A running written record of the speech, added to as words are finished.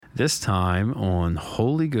This time on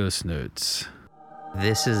Holy Ghost Notes.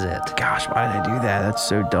 This is it. Gosh, why did I do that? That's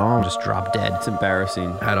so dumb. Just drop dead. It's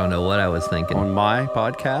embarrassing. I don't know what I was thinking. On my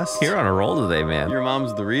podcast? You're on a roll today, man. Your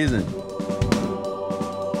mom's the reason.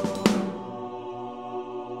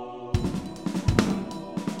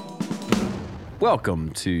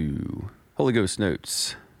 Welcome to Holy Ghost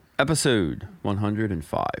Notes, episode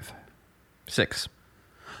 105. 6.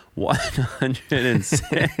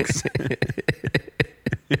 106.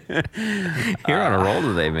 You're on a roll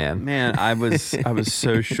today, man. Man, I was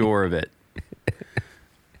so sure of it.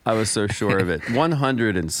 I was so sure of it.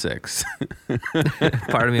 106.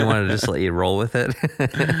 Part of me wanted to just let you roll with it.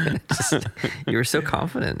 You were so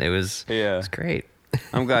confident. It was great.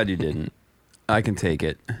 I'm glad you didn't. I can take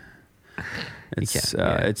it. It's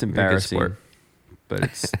it's embarrassing, but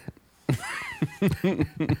it's.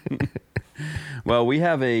 Well, we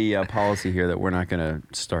have a policy here that we're not going to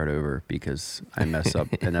start over because I mess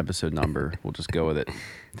up an episode number. We'll just go with it.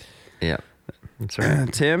 Yeah, that's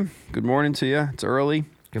right. Tim, good morning to you. It's early.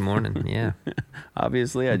 Good morning. Yeah.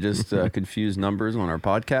 Obviously, I just confused numbers on our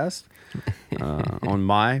podcast, on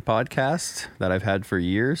my podcast that I've had for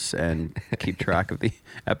years, and keep track of the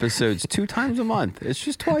episodes 2 times a month. It's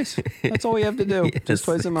just twice. That's all we have to do. Yes, just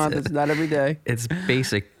twice a month. It's not every day. It's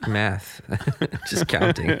basic math. Just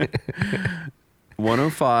counting.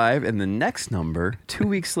 105, and the next number 2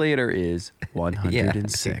 weeks later is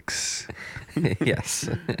 106. Yes.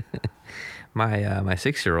 My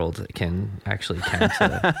 6-year-old can actually count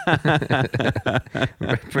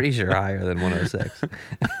pretty sure higher than 106.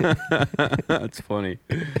 That's funny.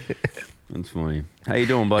 That's funny. How you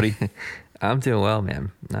doing, buddy? I'm doing well,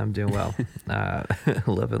 man. I'm doing well.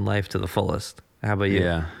 Living life to the fullest. How about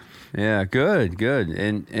you? Yeah. Good.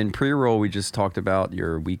 And in pre-roll, we just talked about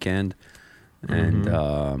your weekend, and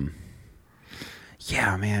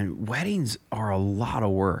yeah, man, weddings are a lot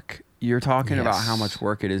of work. You're talking about how much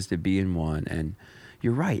work it is to be in one, and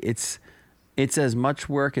you're right. It's as much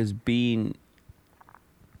work as being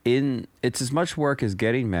in. It's as much work as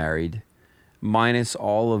getting married, minus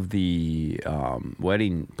all of the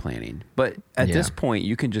wedding planning. But at this point,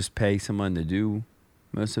 you can just pay someone to do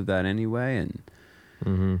most of that anyway, and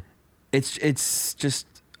it's just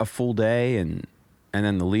a full day, and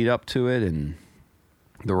then the lead up to it, and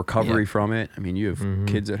the recovery from it. I mean, you have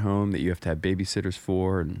kids at home that you have to have babysitters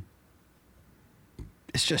for, and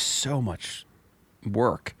it's just so much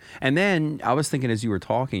work. And then I was thinking, as you were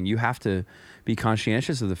talking, you have to be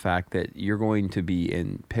conscientious of the fact that you're going to be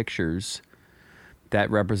in pictures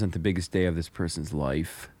that represent the biggest day of this person's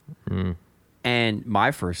life. And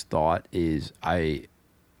my first thought is, I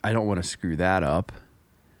don't want to screw that up.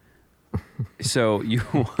 So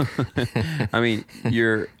I mean,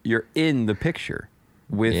 you're in the picture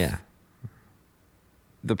with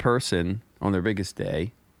the person on their biggest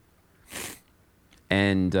day.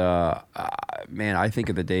 And, man, I think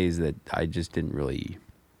of the days that I just didn't really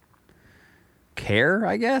care,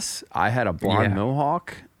 I guess. I had a blonde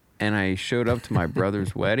mohawk, and I showed up to my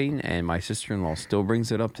brother's wedding, and my sister-in-law still brings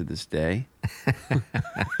it up to this day.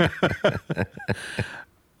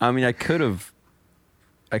 I mean, I could have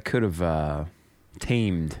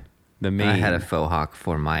tamed the mane. I had a faux hawk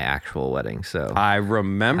for my actual wedding, so I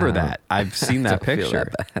remember that. I've seen that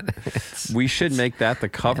picture. We should make that the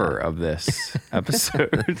cover of this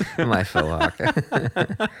episode. My faux hawk.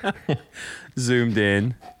 Zoomed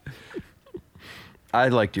in. I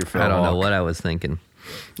liked your faux hawk. I don't know what I was thinking.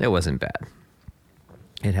 It wasn't bad.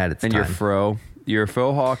 It had its time. And your fro. Your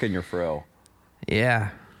faux hawk and your fro. Yeah.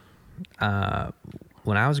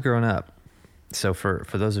 When I was growing up, so for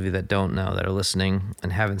those of you that don't know, that are listening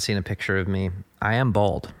and haven't seen a picture of me, I am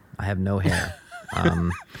bald. I have no hair.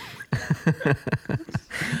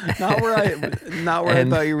 Not where I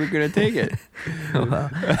thought you were going to take it. Well,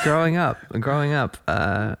 growing up,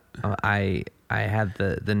 I had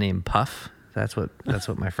the name Puff. That's what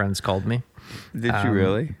my friends called me. Did you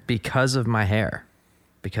really? Because of my hair,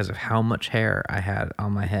 because of how much hair I had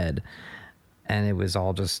on my head, and it was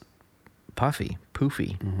all just puffy,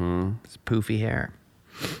 poofy. It's poofy hair.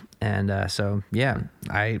 And so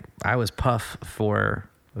I was Puff for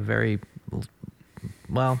a very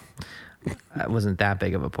well, it wasn't that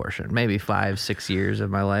big of a portion. Maybe 5-6 years of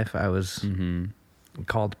my life I was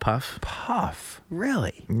called Puff. Puff,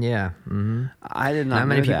 really? Yeah. I did not. Not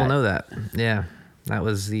many people know that. Yeah, that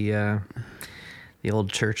was the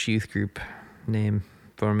old church youth group name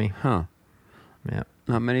for me. Huh? Yeah.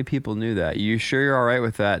 Not many people knew that. You sure you're all right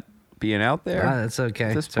with that being out there? That's okay.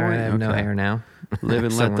 At this Sorry, point? I have no hair now. Live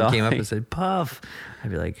and let die. Someone came up and said, Puff. I'd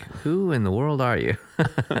be like, who in the world are you?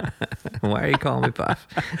 Why are you calling me Puff?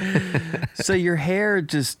 So your hair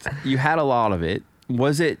you had a lot of it.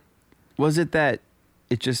 Was it was it that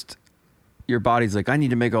it just your body's like, I need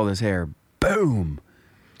to make all this hair, boom,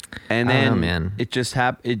 and then I don't know, man. it just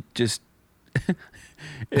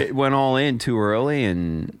it went all in too early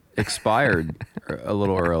and expired a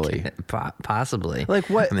little early. Possibly. Like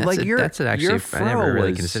what? I mean, like that's actually. your I never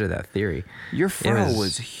really was, considered that theory. Your fro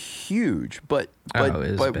was huge, but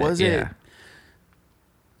was yeah. it?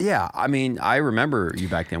 Yeah, I mean, I remember you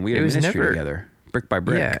back then. We had a ministry together, brick by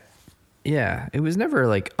brick. Yeah, yeah. It was never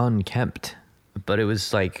like unkempt, but it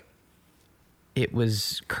was like it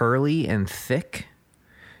was curly and thick.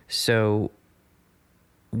 So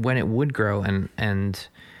when it would grow, and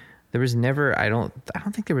there was never, I don't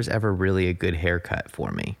think there was ever really a good haircut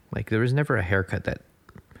for me. Like there was never a haircut that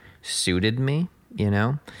suited me, you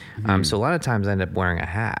know. So a lot of times I ended up wearing a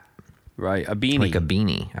hat, right? A beanie, like a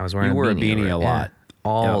beanie. I was wearing. You wore a beanie a lot. Yeah,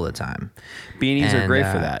 all the time. Beanies are great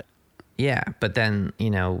for that. Yeah, but then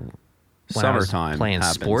when summertime I was playing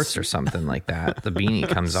happens. sports or something like that, the beanie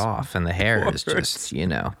comes off and the hair is just Can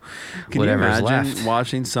whatever's you imagine left.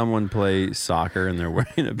 watching someone play soccer and they're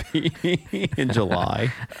wearing a beanie in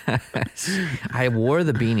July? I wore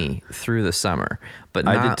the beanie through the summer, but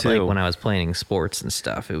I did not too. like when I was playing sports and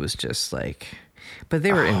stuff. It was just like, but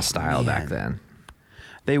they were in style back then.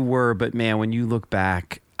 They were, but man, when you look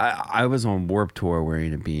back, I was on Warped Tour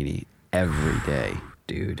wearing a beanie every day.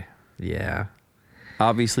 Dude, yeah.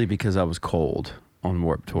 Obviously because I was cold on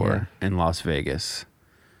Warped Tour in Las Vegas.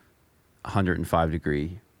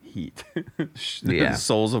 105-degree heat. The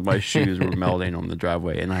soles of my shoes were melting on the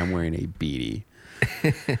driveway, and I'm wearing a beanie.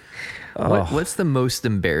 What's the most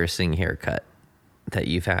embarrassing haircut that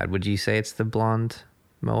you've had? Would you say it's the blonde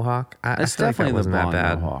mohawk? It's feel like that definitely the wasn't that blonde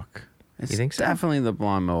bad. mohawk. It's You think so? definitely the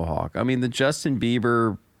blonde mohawk. I mean, the Justin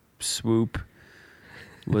Bieber swoop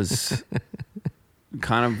was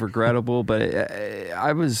kind of regrettable, but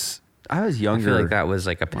I was younger. I feel like that was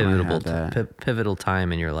like a that. pivotal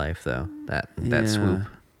time in your life, though. That swoop.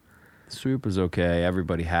 Swoop was okay.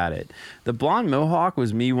 Everybody had it. The blonde mohawk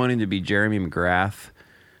was me wanting to be Jeremy McGrath.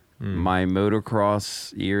 My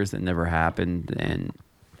motocross years that never happened, and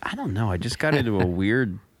I don't know. I just got into a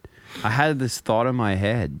weird. I had this thought in my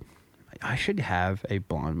head. I should have a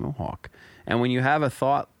blonde mohawk, and when you have a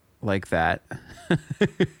thought like that,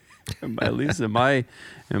 at least in my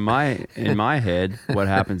head, what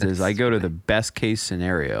happens is I go to the best case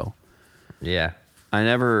scenario. Yeah. I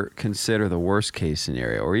never consider the worst case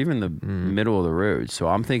scenario or even the middle of the road. So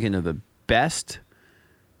I'm thinking of the best.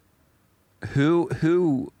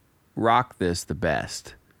 Who rocked this the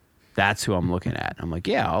best? That's who I'm looking at. I'm like,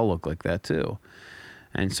 yeah, I'll look like that too.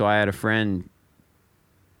 And so I had a friend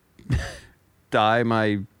dye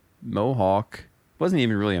my mohawk. Wasn't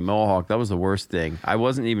even really a mohawk. That was the worst thing. I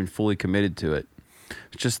wasn't even fully committed to it.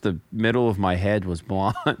 Just the middle of my head was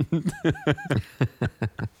blonde.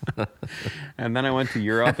 And then I went to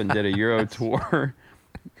Europe and did a Euro tour.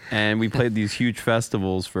 And we played these huge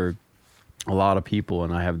festivals for a lot of people.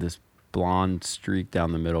 And I have this blonde streak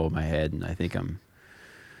down the middle of my head. And I think I'm...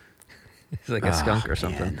 It's like a skunk or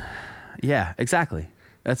something. Man. Yeah, exactly.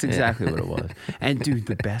 That's exactly what it was. And dude,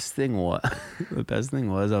 the best thing was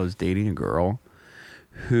I was dating a girl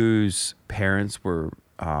whose parents were...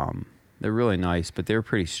 they're really nice, but they were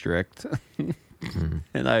pretty strict.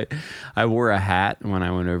 And I wore a hat when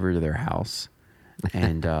I went over to their house,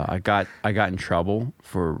 and I got in trouble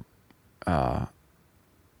for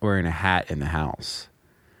wearing a hat in the house.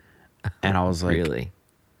 And I was like, really?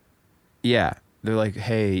 Yeah. They're like,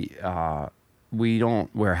 hey, we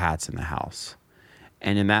don't wear hats in the house.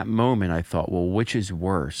 And in that moment, I thought, well, which is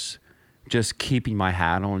worse? Just keeping my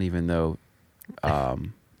hat on, even though I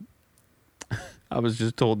was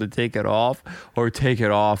just told to take it off, or take it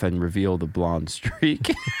off and reveal the blonde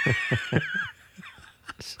streak.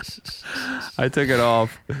 I took it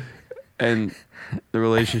off, and the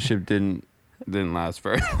relationship didn't last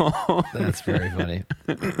very long. That's very funny.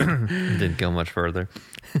 Didn't go much further.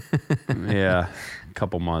 Yeah, a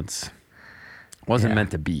couple months. Wasn't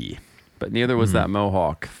meant to be, but neither was that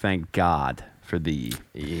mohawk. Thank God for thee.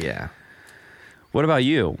 Yeah. What about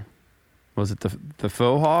you? Was it the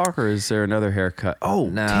faux hawk, or is there another haircut? Oh,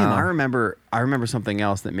 no. Tim, I remember something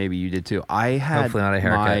else that maybe you did too. I had Hopefully not a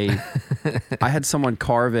haircut. I had someone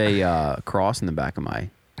carve a cross in the back of my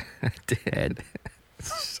head.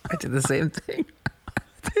 I did the same thing.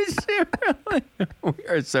 Did you really? We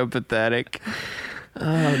are so pathetic.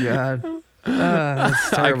 Oh God. That's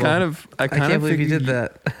terrible. I can't believe you did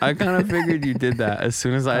that. I kind of figured you did that as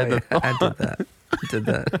soon as I had the thought. I did that. Did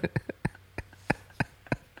that.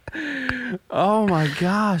 Oh my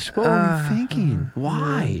gosh! What were you thinking?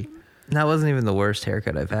 Why? That wasn't even the worst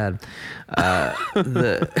haircut I've had.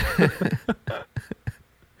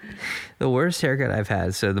 The worst haircut I've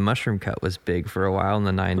had. So the mushroom cut was big for a while in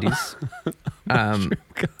the 90s.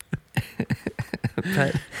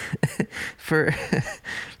 But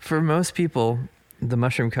for most people, the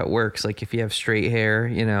mushroom cut works. Like if you have straight hair,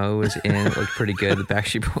 you know, it looked pretty good. The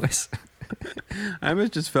Backstreet Boys. I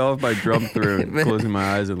almost just fell off my drum through, closing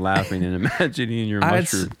my eyes and laughing and imagining your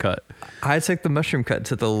mushroom cut. I took the mushroom cut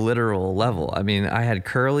to the literal level. I mean, I had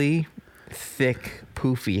curly, thick,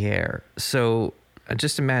 poofy hair. So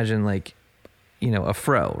just imagine like, you know, a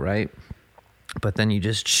fro, right? But then you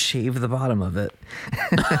just shave the bottom of it.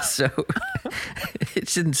 So it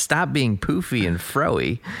didn't stop being poofy and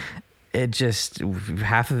froey. It just,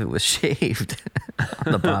 half of it was shaved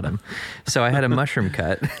on the bottom. So I had a mushroom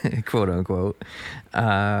cut, quote unquote.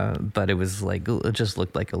 But it was like, it just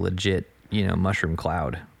looked like a legit, you know, mushroom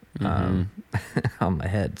cloud on my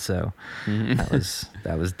head. So that was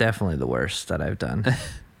definitely the worst that I've done.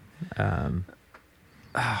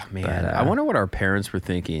 Oh man, I wonder what our parents were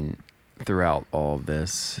thinking throughout all of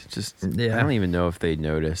this. I don't even know if they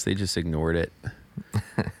noticed. They just ignored it.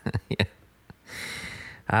 Yeah.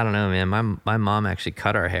 I don't know, man. My mom actually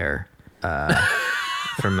cut our hair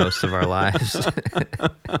for most of our lives.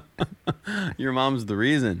 Your mom's the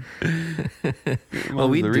reason. Well,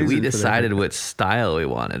 we decided what style we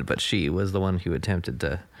wanted, but she was the one who attempted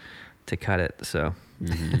to cut it. So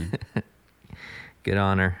good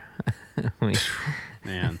on her.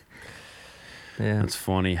 Man, yeah, that's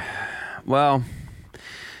funny. Well,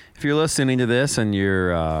 if you're listening to this and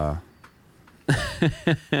you're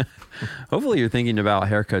hopefully you're thinking about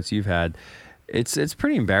haircuts you've had, it's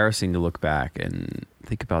pretty embarrassing to look back and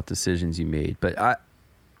think about decisions you made. But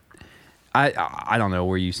I don't know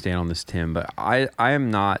where you stand on this, Tim, but I am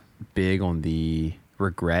not big on the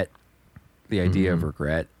regret, the idea of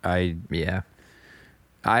regret. I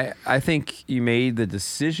think you made the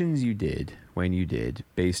decisions you did when you did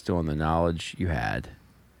based on the knowledge you had.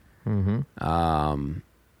 And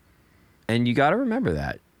you got to remember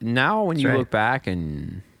that. Now when you look back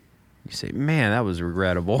and you say, man, that was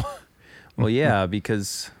regrettable. Well, yeah,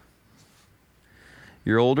 because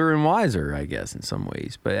you're older and wiser, I guess, in some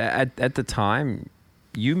ways. But at the time,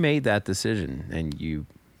 you made that decision and you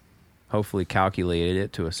hopefully calculated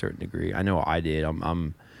it to a certain degree. I know I did.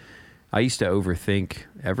 I used to overthink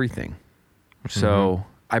everything. So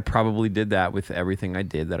I probably did that with everything I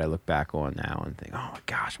did that I look back on now and think, oh my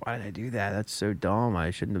gosh, why did I do that? That's so dumb. I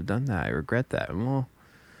shouldn't have done that. I regret that. And well,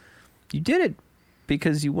 you did it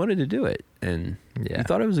because you wanted to do it and you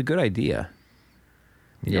thought it was a good idea.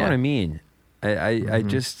 You know what I mean?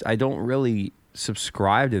 I don't really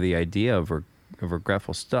subscribe to the idea of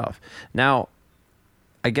regretful stuff. Now,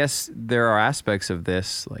 I guess there are aspects of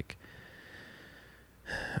this, like,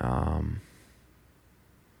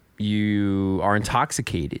 you are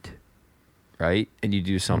intoxicated, right? And you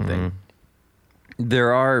do something.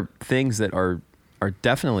 There are things that are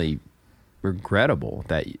definitely regrettable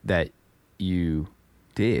that you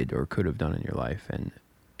did or could have done in your life. And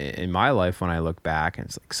in my life, when I look back and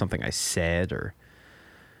it's like something I said, or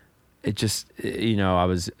it just, you know,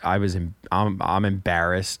 I'm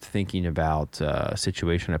embarrassed thinking about a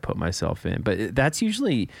situation I put myself in. But that's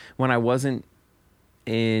usually when I wasn't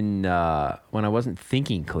thinking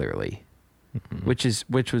clearly, which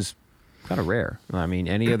was kind of rare. I mean,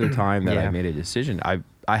 any other time that I made a decision,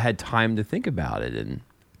 I had time to think about it and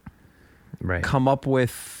come up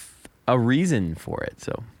with a reason for it.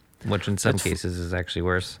 So, which in some cases is actually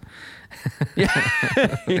worse. Yeah,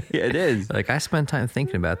 it is. Like, I spent time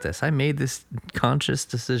thinking about this. I made this conscious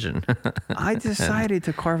decision. I decided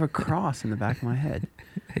to carve a cross in the back of my head,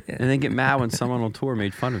 and then get mad when someone on tour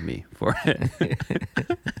made fun of me for it.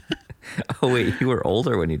 Oh wait, you were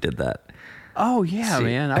older when you did that. Oh yeah,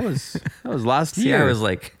 man. That was last year. I was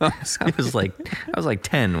like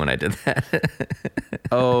 10 when I did that.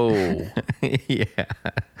 Oh. Yeah.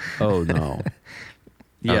 Oh no.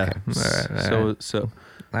 Yeah. Okay. All right. So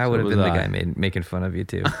I would have been the guy making fun of you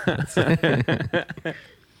too.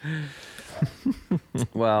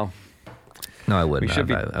 Well, no, I wouldn't.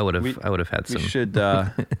 I would have had some.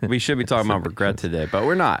 We should be talking about regret today, but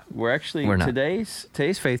we're not. We're not.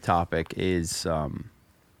 Today's faith topic is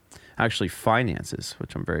actually finances,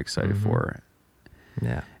 which I'm very excited for.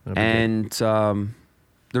 Yeah. And the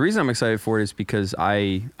reason I'm excited for it is because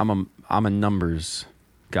I'm a numbers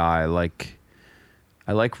guy.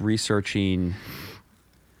 I like researching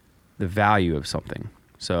the value of something.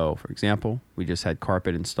 So, for example, we just had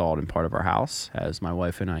carpet installed in part of our house as my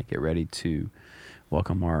wife and I get ready to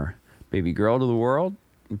welcome our baby girl to the world.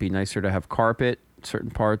 It'd be nicer to have carpet in certain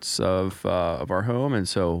parts of our home. And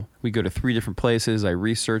so we go to 3 different places. I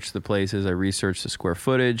research the places. I research the square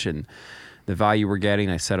footage and the value we're getting.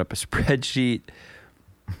 I set up a spreadsheet,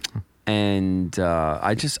 and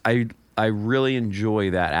I really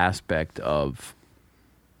enjoy that aspect of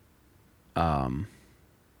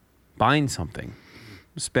buying something,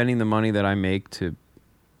 spending the money that I make to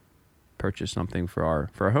purchase something for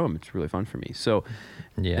our home. It's really fun for me. So,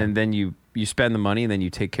 and then you spend the money, and then you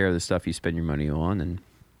take care of the stuff you spend your money on, and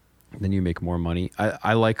then you make more money.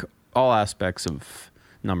 I like all aspects of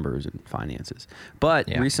numbers and finances. But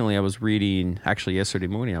recently I was reading, actually yesterday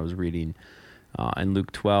morning, I was reading in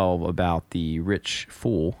Luke 12 about the rich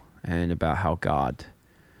fool, and about how God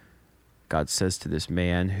says to this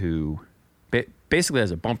man who basically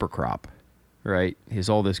has a bumper crop, right? He has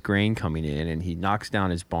all this grain coming in, and he knocks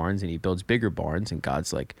down his barns and he builds bigger barns, and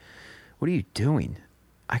God's like, what are you doing?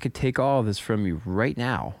 I could take all of this from you right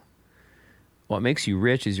now. What makes you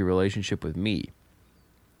rich is your relationship with me.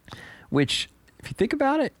 Which, if you think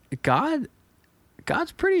about it, God's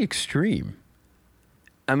pretty extreme.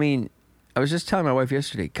 I mean, I was just telling my wife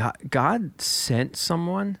yesterday, God sent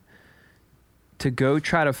someone to go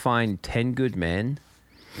try to find 10 good men.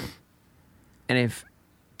 And if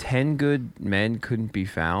 10 good men couldn't be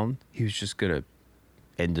found, he was just going to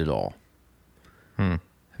end it all. Have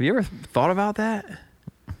you ever thought about that?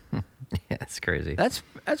 Yeah, it's crazy. That's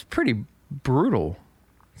pretty brutal.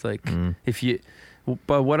 It's like,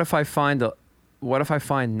 but what if I find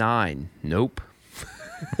 9? Nope.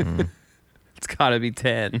 It's got to be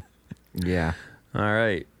 10. Yeah. All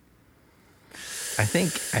right. I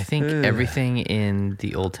think everything in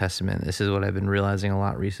the Old Testament, this is what I've been realizing a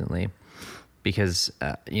lot recently, because,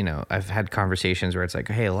 I've had conversations where it's like,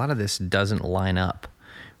 hey, a lot of this doesn't line up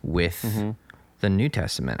with the New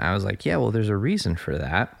Testament. I was like, yeah, well, there's a reason for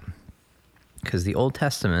that, because the Old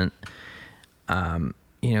Testament,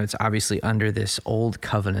 it's obviously under this old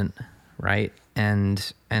covenant, right?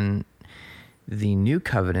 And the new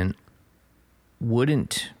covenant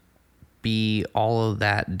wouldn't be all of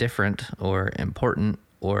that different or important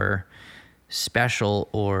or special,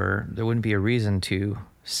 or there wouldn't be a reason to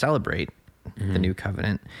celebrate the new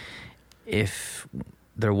covenant if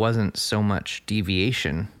there wasn't so much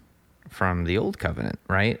deviation from the old covenant,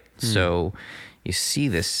 right? So you see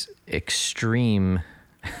this extreme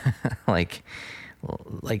like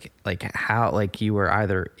how you were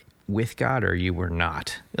either with God or you were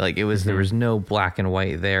not. Like it was there was no black and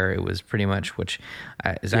white there. It was pretty much, which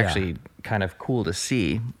is actually kind of cool to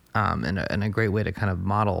see, and a great way to kind of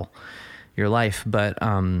model your life. But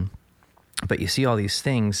you see all these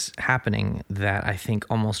things happening that I think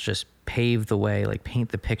almost just pave the way, like paint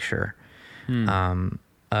the picture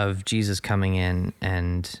of Jesus coming in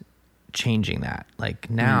and changing that. Like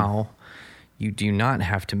now you do not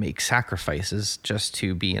have to make sacrifices just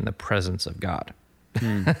to be in the presence of God.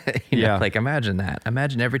 Like imagine that.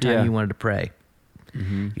 Imagine every time you wanted to pray,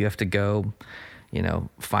 you have to go,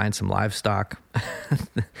 find some livestock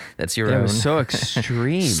that's your own. It was so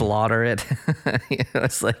extreme. Slaughter it.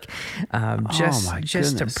 It's like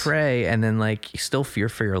just to pray, and then like you still fear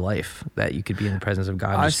for your life that you could be in the presence of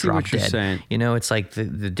God. And just drop dead. Saying. It's like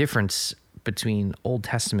the difference between Old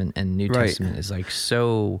Testament and New Testament is like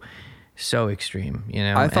so extreme.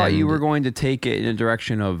 I thought you were going to take it in a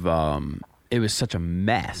direction of it was such a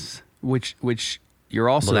mess, which you're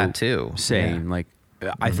also that too. saying. Like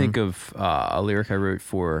I think of a lyric I wrote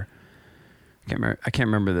for, I can't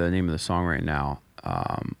remember the name of the song right now.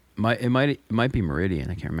 It might be Meridian.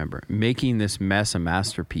 I can't remember. Making this mess a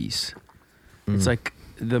masterpiece. It's like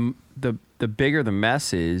the bigger the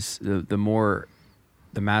mess is, the more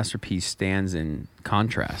the masterpiece stands in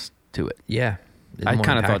contrast to it. Yeah. I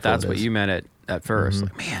kind of thought that's what you meant at first.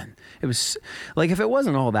 Like, man, it was like, if it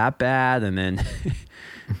wasn't all that bad, and then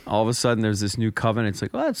all of a sudden there's this new covenant, it's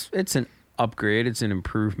like, well, it's an upgrade, it's an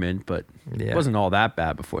improvement, but it wasn't all that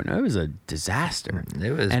bad before. No, it was a disaster.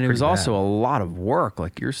 It was also a lot of work,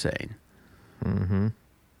 like you're saying.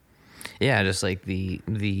 Yeah, just like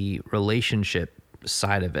the relationship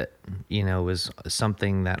side of it, was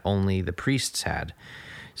something that only the priests had.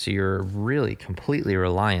 So you're really completely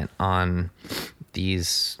reliant on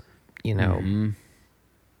these, I mean,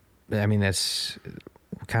 that's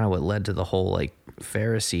kind of what led to the whole like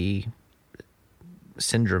Pharisee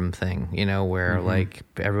syndrome thing, where like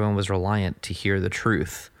everyone was reliant to hear the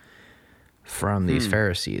truth from these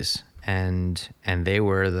Pharisees, and they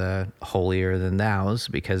were the holier than thous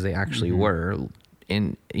because they actually were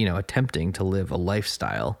in, attempting to live a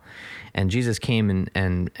lifestyle. And Jesus came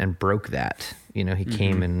and broke that. He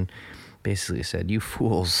came and basically said, you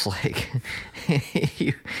fools, like,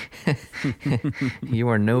 you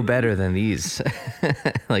are no better than these.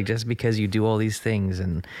 Like, just because you do all these things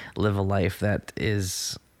and live a life that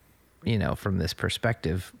is, from this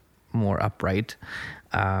perspective, more upright,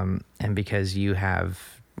 and because you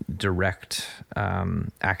have direct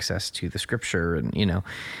access to the scripture, and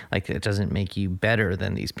like, it doesn't make you better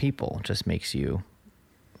than these people, it just makes you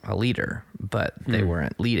a leader. But they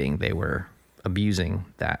weren't leading, they were abusing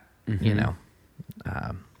that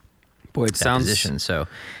Boy, it sounds position. So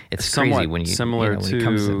it's crazy when you similar when to it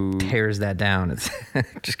comes to tears that down. It's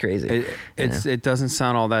just crazy. It doesn't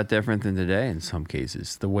sound all that different than today in some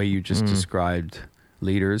cases. The way you just described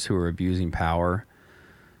leaders who are abusing power.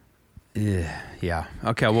 Yeah.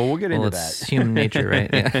 Okay. Well, we'll get into that. It's human nature, right?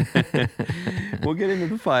 Yeah. We'll get into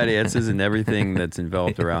the finances and everything that's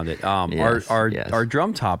enveloped around it. Our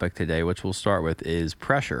drum topic today, which we'll start with, is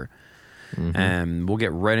pressure, and we'll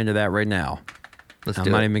get right into that right now.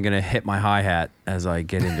 I'm not even going to hit my hi-hat as I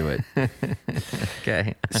get into it.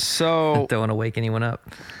 Okay. So don't want to wake anyone up.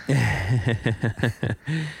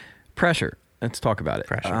 Pressure. Let's talk about it.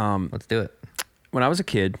 Pressure. Let's do it. When I was a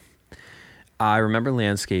kid, I remember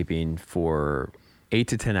landscaping for 8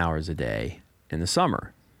 to 10 hours a day in the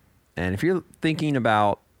summer. And if you're thinking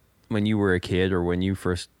about when you were a kid or when you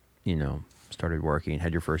first, started working,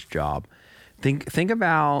 had your first job, think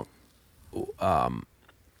about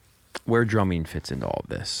where drumming fits into all of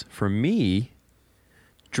this. For me,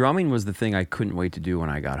 drumming was the thing I couldn't wait to do when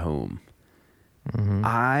I got home.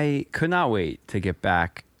 I could not wait to get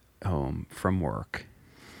back home from work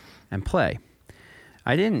and play.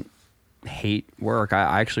 I didn't hate work.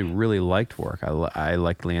 I actually really liked work. I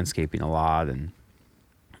liked landscaping a lot, and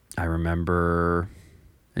I remember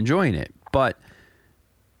enjoying it. But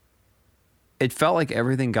it felt like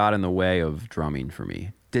everything got in the way of drumming for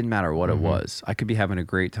me. Didn't matter what it was. I could be having a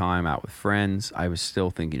great time out with friends. I was still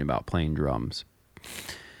thinking about playing drums.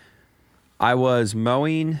 I was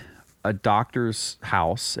mowing a doctor's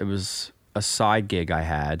house. It was a side gig I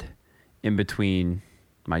had in between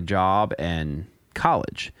my job and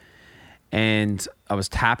college. And I was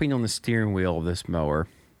tapping on the steering wheel of this mower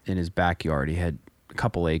in his backyard. He had a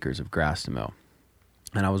couple acres of grass to mow.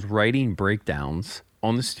 And I was writing breakdowns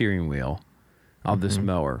on the steering wheel of this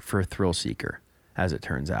mower for a thrill seeker, as it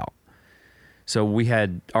turns out. So we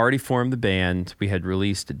had already formed the band. We had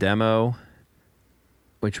released a demo,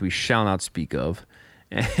 which we shall not speak of,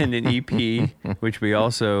 and an EP, which we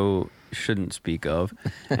also shouldn't speak of.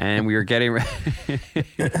 And we were getting ready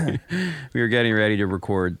to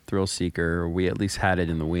record Thrill Seeker, or we at least had it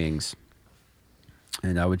in the wings.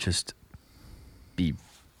 And I would just be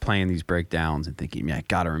playing these breakdowns and thinking, man, I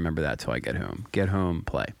got to remember that till I get home. Get home,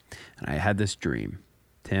 play. And I had this dream.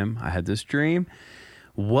 Tim, I had this dream.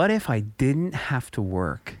 What if I didn't have to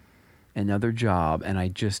work another job and I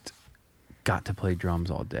just got to play drums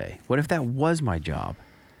all day? What if that was my job?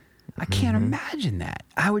 I can't imagine that.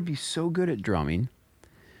 I would be so good at drumming.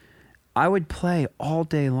 I would play all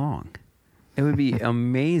day long. It would be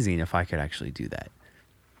amazing if I could actually do that.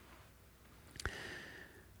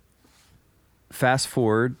 Fast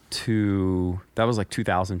forward to, that was like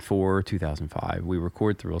 2004, 2005. We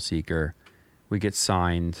record Thrill Seeker. We get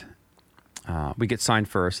signed. We get signed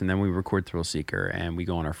first, and then we record Thrill Seeker, and we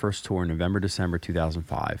go on our first tour in November, December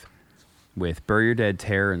 2005 with Bury Your Dead,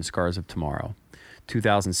 Terror, and Scars of Tomorrow.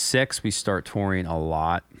 2006, we start touring a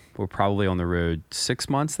lot. We're probably on the road 6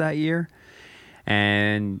 months that year.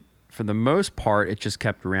 And for the most part, it just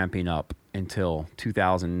kept ramping up until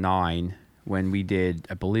 2009 when we did,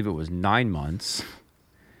 I believe it was 9 months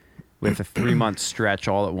with a 3-month stretch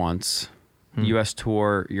all at once. U.S.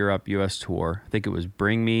 tour, Europe, U.S. tour. I think it was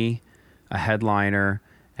Bring Me, a headliner,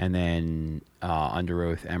 and then Under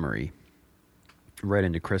Oath Emery, right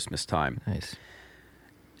into Christmas time. Nice.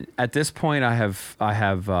 At this point, I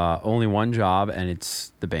have only one job, and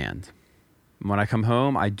it's the band. When I come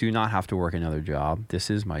home, I do not have to work another job. This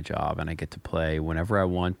is my job, and I get to play whenever I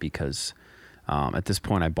want because at this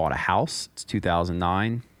point, I bought a house. It's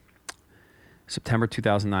 2009. September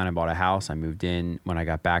 2009, I bought a house. I moved in when I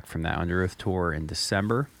got back from that Under Oath tour in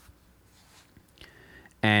December.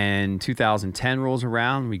 And 2010 rolls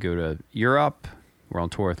around. We go to Europe. We're on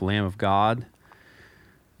tour with Lamb of God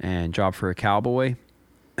and Job for a Cowboy.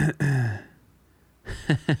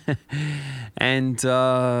 And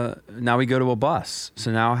now we go to a bus.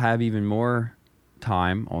 So now I have even more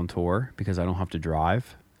time on tour because I don't have to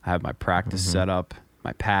drive. I have my practice set up,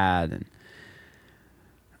 my pad,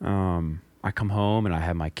 and I come home and I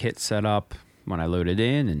have my kit set up when I load it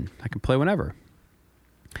in, and I can play whenever.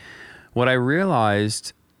 What I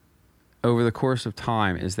realized over the course of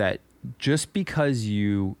time is that just because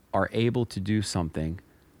you are able to do something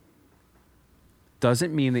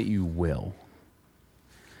doesn't mean that you will.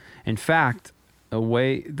 In fact, the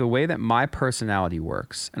way that my personality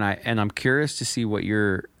works, and I'm curious to see what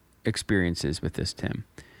your experience is with this, Tim.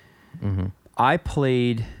 I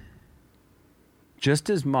played just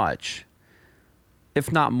as much,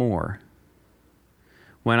 if not more,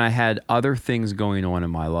 when I had other things going on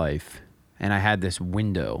in my life and I had this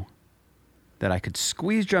window that I could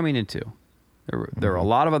squeeze drumming into. There were a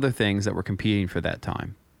lot of other things that were competing for that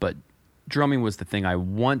time, but drumming was the thing I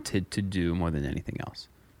wanted to do more than anything else.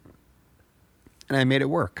 And I made it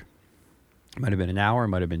work. It might have been an hour, it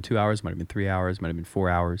might have been 2 hours, it might have been 3 hours, it might have been 4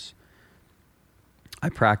 hours. I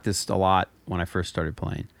practiced a lot when I first started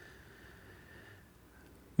playing.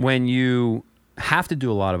 When you have to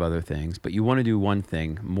do a lot of other things, but you want to do one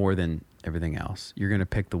thing more than everything else, you're going to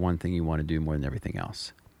pick the one thing you want to do more than everything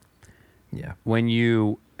else. Yeah. When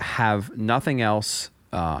you have nothing else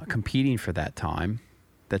competing for that time,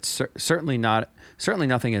 that's certainly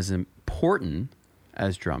nothing as important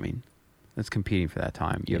as drumming that's competing for that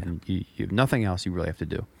time. You have nothing else you really have to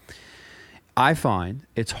do. I find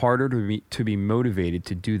it's harder to be motivated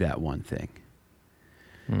to do that one thing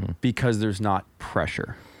because there's not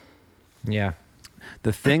pressure. Yeah.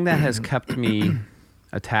 The thing that has kept me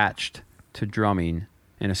attached to drumming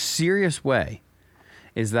in a serious way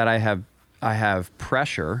is that I have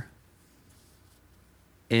pressure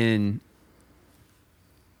in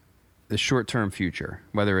the short-term future,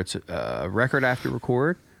 whether it's a record I have to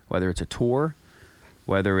record, whether it's a tour,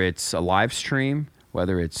 whether it's a live stream,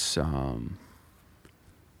 whether it's a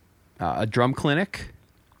drum clinic,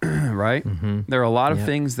 right? Mm-hmm. There are a lot of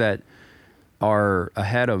things that are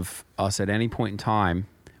ahead of us at any point in time,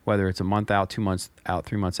 whether it's a month out, 2 months out,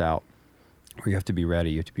 3 months out, where you have to be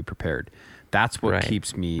ready, you have to be prepared. That's what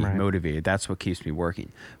keeps me motivated. That's what keeps me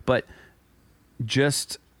working. But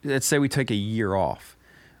just, let's say we take a year off.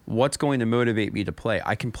 What's going to motivate me to play?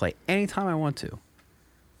 I can play anytime I want to.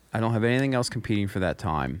 I don't have anything else competing for that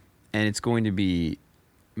time. And it's going to be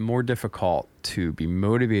more difficult to be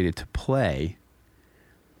motivated to play,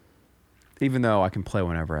 even though I can play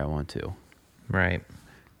whenever I want to. Right.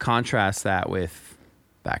 Contrast that with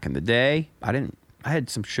back in the day. I had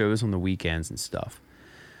some shows on the weekends and stuff,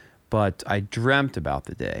 but I dreamt about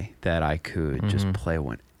the day that I could just play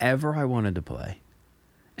whenever I wanted to play.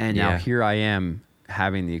 And now here I am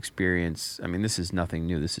having the experience. I mean, this is nothing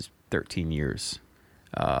new. This is 13 years.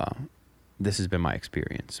 This has been my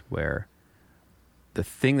experience where the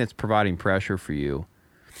thing that's providing pressure for you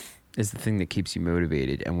is the thing that keeps you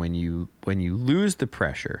motivated. And when you lose the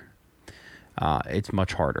pressure, it's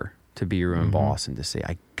much harder to be your own boss and to say,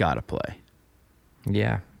 I gotta play.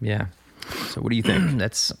 Yeah. Yeah. So what do you think?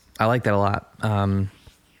 I like that a lot. And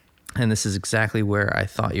this is exactly where I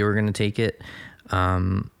thought you were going to take it.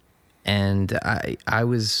 And I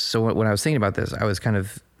was, so when I was thinking about this, I was kind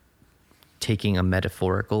of taking a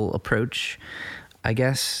metaphorical approach, I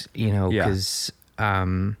guess, because,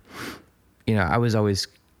 I was always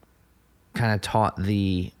kind of taught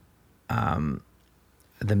the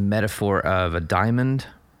metaphor of a diamond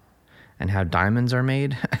and how diamonds are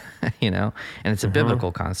made, and it's a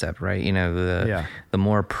biblical concept, right? The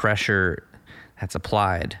more pressure that's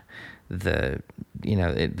applied, the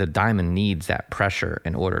diamond needs that pressure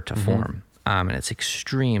in order to form. And it's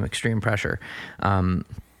extreme pressure.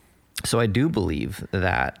 So I do believe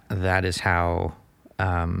that is how,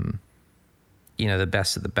 the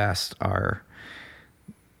best of the best are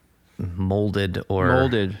molded or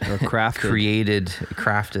crafted,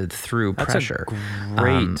 crafted through pressure. That's a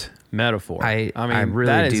great metaphor. I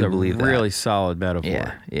really do believe that. Really solid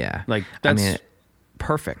metaphor. Yeah. Like that's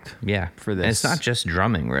perfect. Yeah. For this. And it's not just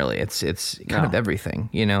drumming, really. It's kind of everything.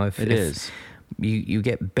 If you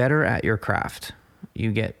get better at your craft,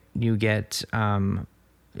 you get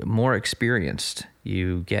more experienced.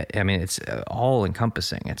 It's all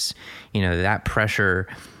encompassing. It's that pressure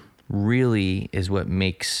really is what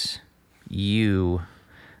makes you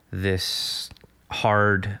this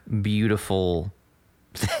hard, beautiful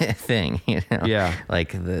thing, Yeah.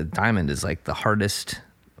 Like the diamond is like the hardest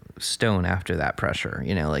stone after that pressure,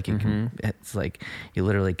 like you can, it's like you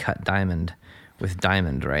literally cut diamond with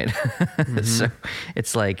diamond, right? So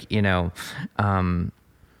it's like,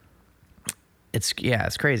 it's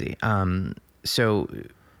crazy. So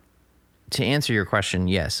to answer your question,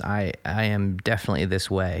 yes, I am definitely this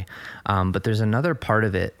way. But there's another part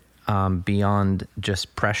of it beyond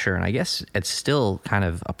just pressure. And I guess it still kind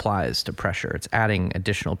of applies to pressure. It's adding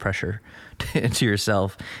additional pressure to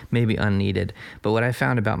yourself, maybe unneeded. But what I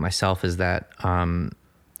found about myself is that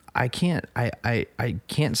I can't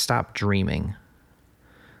stop dreaming.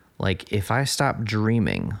 Like if I stop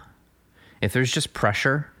dreaming, if there's just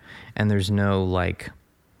pressure and there's no like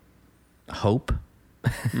hope,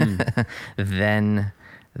 then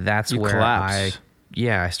that's where collapse.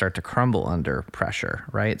 I start to crumble under pressure,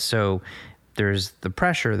 right? So there's the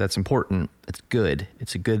pressure that's important. It's good.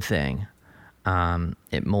 It's a good thing.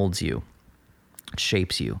 It molds you. It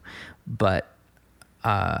shapes you. But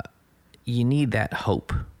you need that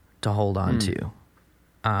hope to hold on to.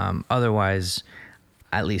 Otherwise,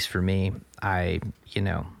 at least for me, I,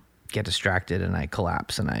 get distracted and I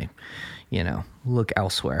collapse and I, look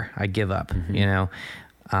elsewhere. I give up,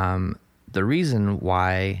 the reason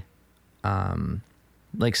why,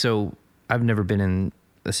 so I've never been in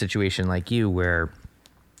a situation like you where,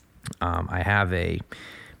 I have a,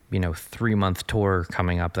 3-month tour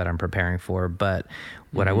coming up that I'm preparing for. But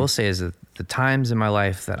what I will say is that the times in my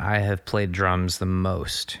life that I have played drums the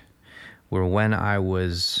most were when I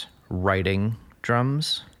was writing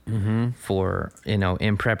drums for,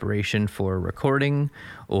 in preparation for recording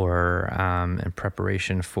or in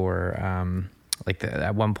preparation for,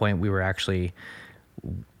 at one point we were actually,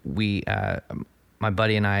 my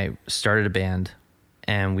buddy and I started a band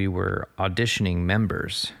and we were auditioning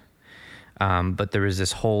members. But there was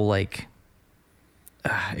this whole,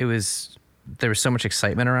 there was so much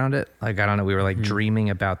excitement around it. I don't know. We were dreaming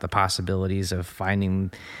about the possibilities of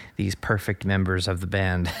finding these perfect members of the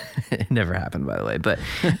band. It never happened, by the way, but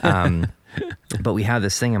we had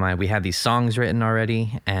this thing in mind. We had these songs written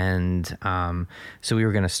already. And, so we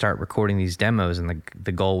were going to start recording these demos. And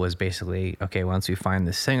the goal was basically, okay, once we find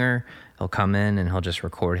this singer, he'll come in and he'll just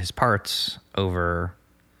record his parts over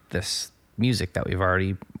this music that we've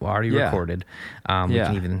already recorded. We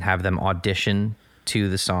can even have them audition to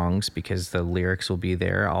the songs because the lyrics will be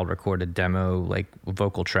there. I'll record a demo,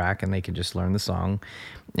 vocal track, and they can just learn the song.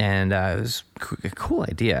 And it was a cool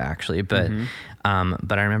idea, actually. But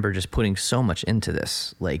but I remember just putting so much into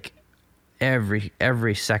this,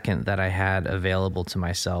 every second that I had available to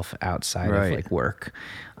myself outside of work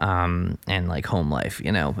and home life.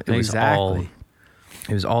 It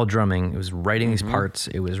was all drumming. It was writing these parts.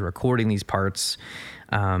 It was recording these parts.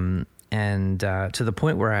 And to the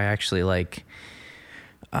point where I actually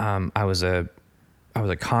I was a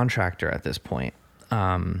contractor at this point.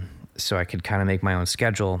 So I could kind of make my own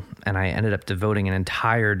schedule, and I ended up devoting an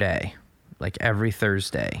entire day, every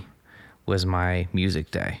Thursday was my music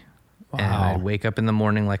day. Wow. And I'd wake up in the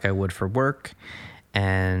morning like I would for work,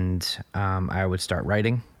 and I would start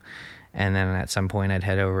writing. And then at some point I'd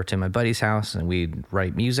head over to my buddy's house and we'd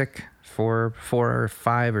write music for 4 or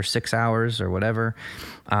 5 or 6 hours or whatever.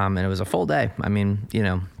 And it was a full day. I mean,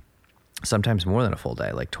 sometimes more than a full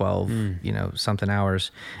day, 12, something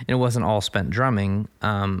hours. And it wasn't all spent drumming.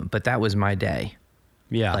 But that was my day.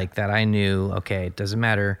 Yeah. That I knew, okay, it doesn't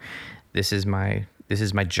matter. This is my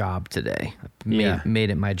job today. Made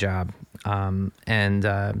it my job.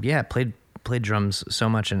 Played drums so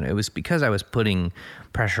much, and it was because I was putting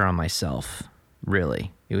pressure on myself,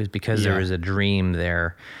 really. It was because there was a dream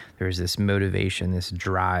there. There was this motivation, this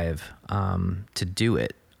drive to do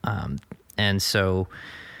it. And so,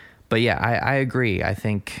 but I agree. I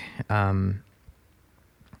think there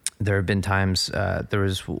have been times, there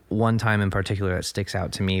was one time in particular that sticks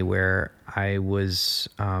out to me where I was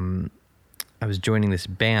joining this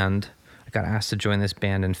band. I got asked to join this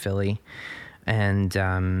band in Philly, and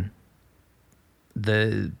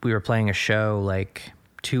we were playing a show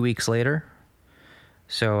 2 weeks later.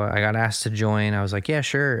 So I got asked to join. I was like, yeah,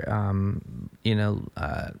 sure.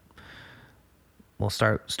 We'll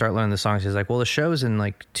start learning the songs. He's like, well, the show's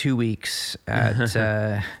in 2 weeks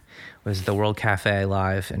at, was the World Cafe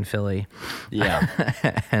Live in Philly. Yeah.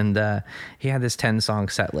 And he had this 10-song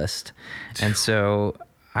set list. And so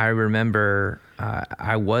I remember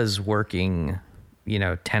I was working,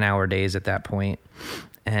 10-hour days at that point.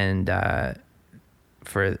 And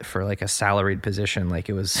for a salaried position,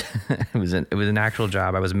 it was it was an actual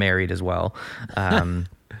job. I was married as well, and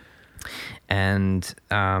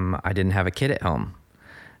I didn't have a kid at home,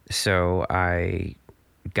 so I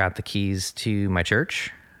got the keys to my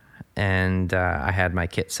church, and I had my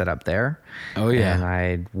kit set up there. Oh yeah, and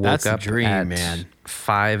I woke up at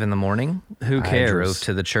 5 a.m. Who cares? I drove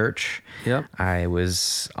to the church. Yep. I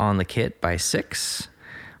was on the kit by 6,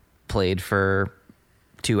 played for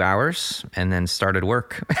 2 hours, and then started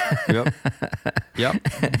work. Yep.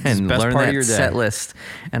 And learned that set list.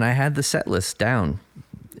 And I had the set list down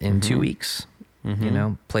in 2 weeks.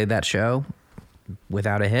 Played that show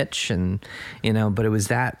without a hitch, and but it was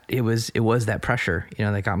that pressure,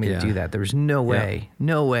 that got me to do that. There was no way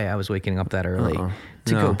I was waking up that early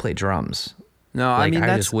to go play drums. No, I mean,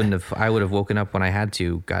 I would have woken up when I had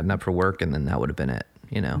to, gotten up for work, and then that would have been it.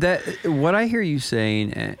 That what I hear you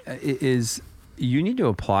saying is, you need to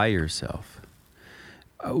apply yourself.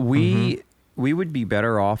 We would be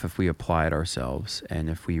better off if we applied ourselves and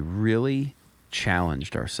if we really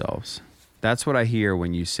challenged ourselves. That's what I hear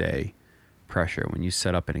when you say pressure when you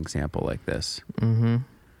set up an example like this.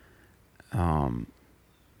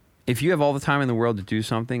 If you have all the time in the world to do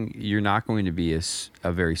something, you're not going to be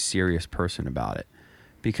a very serious person about it,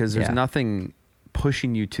 because there's nothing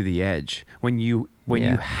pushing you to the edge. When you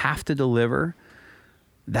have to deliver,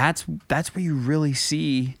 that's where you really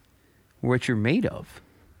see what you're made of.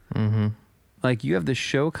 Like, you have this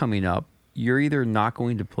show coming up, you're either not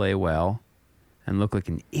going to play well and look like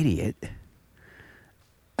an idiot,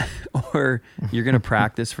 or you're going to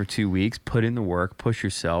practice for 2 weeks, put in the work, push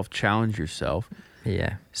yourself, challenge yourself.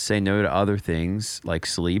 Yeah. Say no to other things like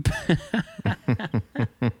sleep.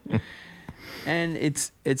 And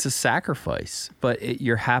it's a sacrifice, but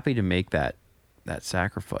you're happy to make that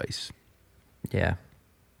sacrifice. Yeah.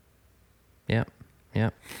 Yep.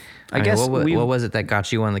 Yep. I guess what was it that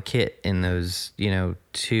got you on the kit in those,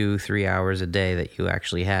 2-3 hours a day that you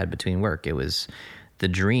actually had between work? It was the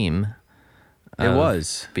dream. It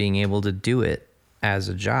was being able to do it as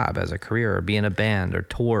a job, as a career, or be in a band or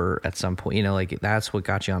tour at some point. Like, that's what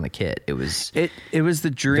got you on the kit. It was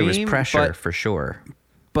the dream. There was pressure for sure.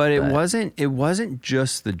 But it wasn't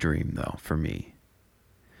just the dream though for me.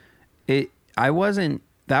 That wasn't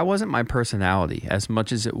my personality as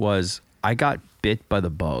much as it was I got bit by the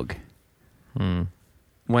bug.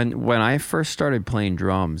 When I first started playing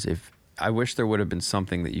drums, I wish there would have been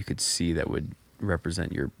something that you could see that would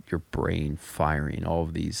represent your brain firing all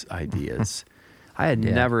of these ideas. I had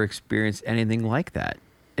never experienced anything like that.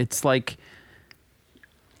 It's like,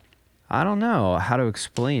 I don't know how to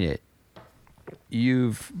explain it.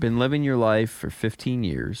 You've been living your life for 15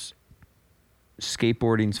 years.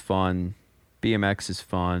 Skateboarding's fun. BMX is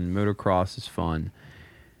fun. Motocross is fun.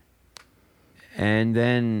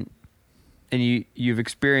 And you've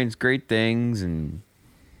experienced great things, and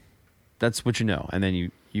that's what you know. And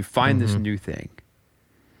then you find this new thing,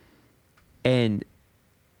 and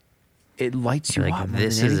it lights you up more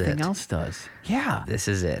than anything else does. Yeah. This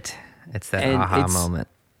is it. It's that aha moment.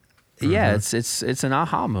 Yeah, it's an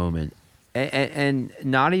aha moment. And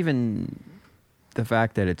not even the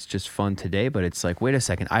fact that it's just fun today, but it's like, wait a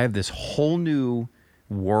second, I have this whole new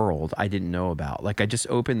world I didn't know about. Like, I just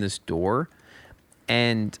opened this door,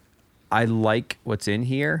 and I like what's in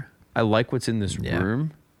here. I like what's in this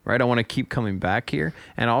room, right? I want to keep coming back here.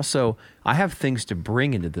 And also, I have things to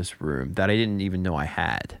bring into this room that I didn't even know I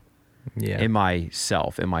had in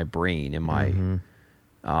myself, in my brain, in my...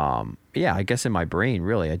 I guess in my brain,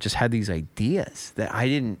 really. I just had these ideas that I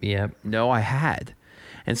didn't know I had.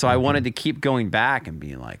 And so I wanted to keep going back and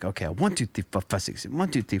being like, okay, 1, 2, 3, 4, 5, 6, 7,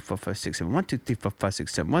 1, 2, 3, 4, 5, 6, 7, 1, 2, 3, 4, 5,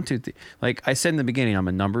 6, 7, 1, 2, 3. Like I said in the beginning, I'm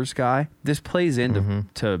a numbers guy. This plays into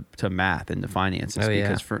to math and to finances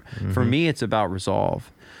because for me, it's about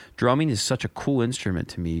resolve. Drumming is such a cool instrument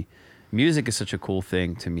to me. Music is such a cool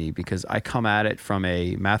thing to me because I come at it from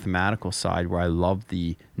a mathematical side where I love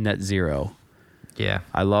the net zero. Yeah.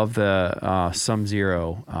 I love the sum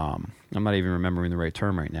zero. I'm not even remembering the right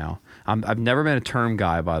term right now. I've never been a term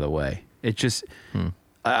guy, by the way. It just,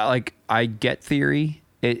 like, I get theory.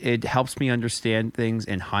 It helps me understand things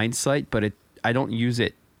in hindsight, but I don't use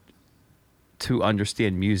it to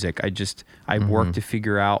understand music. I work to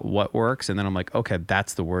figure out what works, and then I'm like, okay,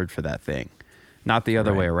 that's the word for that thing, not the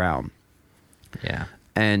other way around. Yeah.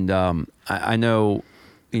 And I know...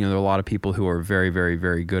 there are a lot of people who are very, very,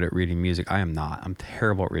 very good at reading music. I am not. I'm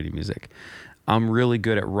terrible at reading music. I'm really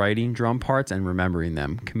good at writing drum parts and remembering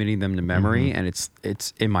them, committing them to memory, and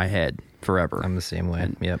it's in my head forever. I'm the same way.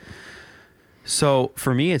 Yep. So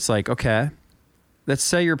for me, it's like, okay, let's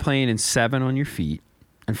say you're playing in 7 on your feet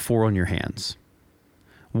and 4 on your hands.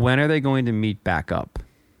 When are they going to meet back up?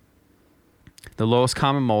 The lowest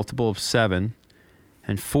common multiple of 7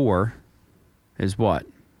 and 4 is what?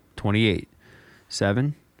 28.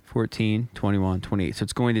 7, 14, 21, 28. So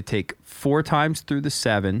it's going to take 4 times through the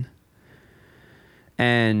 7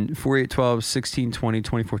 and 4, 8, 12, 16, 20,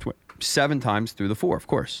 24, 20, 7 times through the 4, of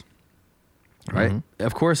course. Right?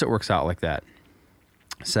 Of course it works out like that.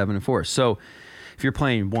 7 and 4. So if you're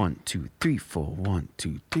playing 1, 2, 3, 4, 1,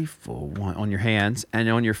 2, 3, 4, 1 on your hands, and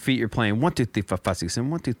on your feet you're playing 1, 2, 3, 4, 5, 6, 7,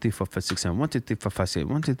 1, 2, 3, 4, 5, 6, 7, 1, 2, 3, 4, 5, 6,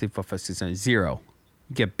 1, 2, 3, 4, 5, 6, 7, 0.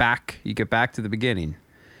 You get back to the beginning.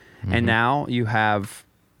 And now you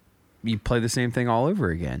play the same thing all over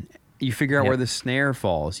again. You figure out where the snare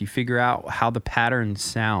falls. You figure out how the pattern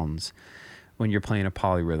sounds when you're playing a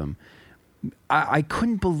polyrhythm. I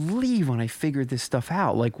couldn't believe when I figured this stuff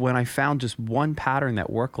out. Like when I found just one pattern that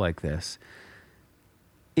worked like this,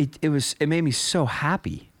 it made me so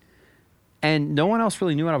happy. And no one else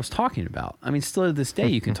really knew what I was talking about. I mean, still to this day,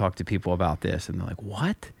 you can talk to people about this and they're like,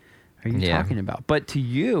 what are you talking about? But to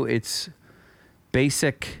you, it's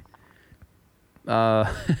basic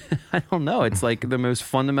I don't know. It's like the most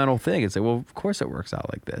fundamental thing. It's like, well, of course it works out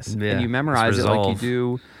like this. Yeah, And you memorize it like you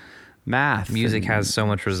do math. Music has so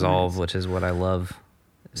much resolve, which is what I love.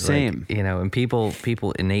 Same. Like, and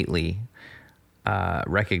people innately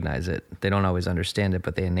recognize it. They don't always understand it,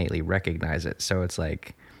 but they innately recognize it. So it's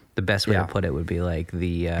like the best way to put it would be like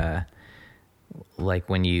like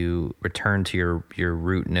when you return to your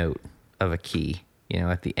root note of a key,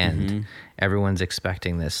 at the end, everyone's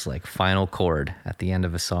expecting this like final chord at the end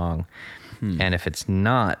of a song. And if it's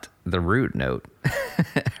not the root note,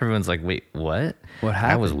 everyone's like, wait, what? What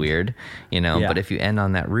happened? That was weird, but if you end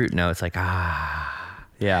on that root note, it's like,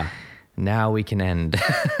 yeah. Now we can end.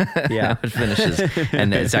 Yeah. It finishes.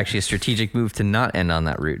 And it's actually a strategic move to not end on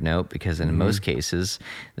that root note, because in most cases,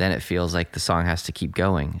 then it feels like the song has to keep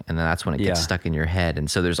going. And then that's when it gets stuck in your head.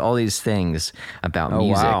 And so there's all these things about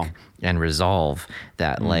music and resolve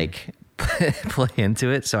that like play into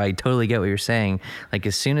it. So I totally get what you're saying. Like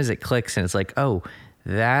as soon as it clicks and it's like, oh,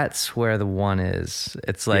 that's where the one is.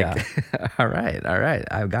 It's like, all right,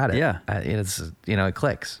 I've got it. Yeah. It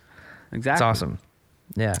clicks. Exactly. It's awesome.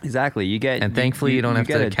 Yeah, exactly. You get, and thankfully you don't have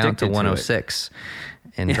to count to 106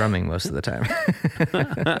 in drumming most of the time.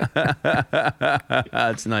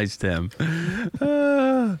 That's nice, Tim.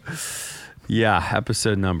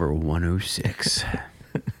 Episode number 106.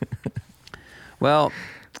 Well,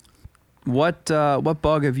 what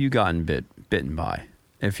bug have you gotten bitten by?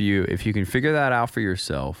 If you can figure that out for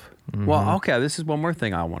yourself. Well, okay. This is one more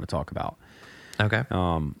thing I want to talk about. Okay.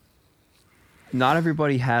 Not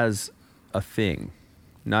everybody has a thing.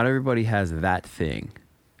 Not everybody has that thing.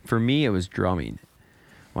 For me, it was drumming.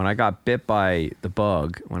 When I got bit by the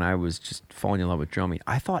bug, when I was just falling in love with drumming,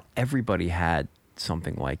 I thought everybody had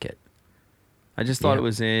something like it. I just thought it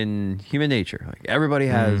was in human nature. Like everybody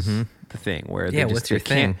has the thing where they just what's your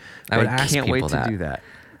thing? I would ask can't wait to do that.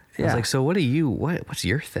 I was like, so what's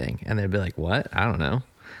your thing? And they'd be like, what? I don't know.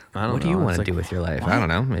 What do you want to do with your life? What? I don't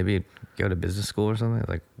know. Maybe go to business school or something.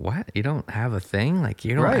 Like, what? You don't have a thing? Like,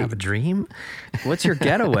 you don't have a dream? What's your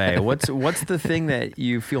getaway? What's the thing that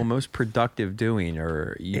you feel most productive doing?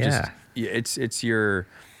 Or you it's your,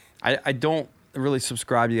 I don't really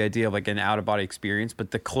subscribe to the idea of like an out of body experience,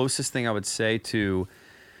 but the closest thing I would say to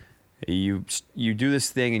you do this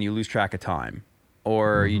thing and you lose track of time,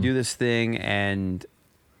 or you do this thing and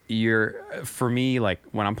for me, like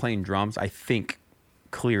when I'm playing drums, I think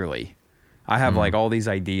clearly. I have like all these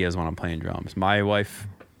ideas when I'm playing drums. My wife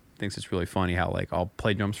thinks it's really funny how like I'll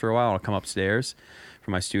play drums for a while, I'll come upstairs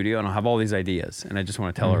from my studio and I'll have all these ideas and I just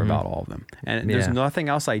want to tell her about all of them. And there's nothing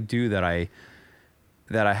else I do that I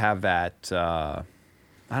have that I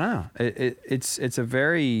don't know. It's a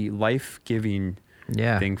very life-giving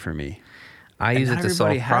thing for me. I use it to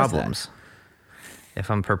solve problems.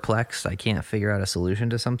 If I'm perplexed, I can't figure out a solution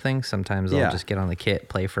to something, sometimes I'll just get on the kit,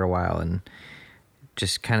 play for a while, and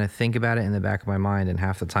just kind of think about it in the back of my mind, and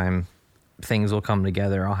half the time things will come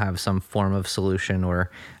together. I'll have some form of solution, or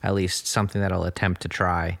at least something that I'll attempt to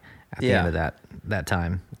try at the end of that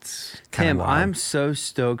time. It's Tim, I'm so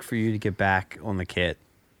stoked for you to get back on the kit.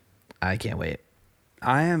 I can't wait.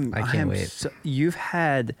 I can't wait. You've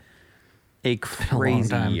had a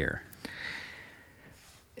crazy year.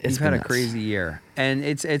 You've had a crazy year, and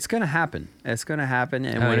it's going to happen. It's going to happen,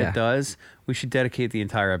 and when it does, we should dedicate the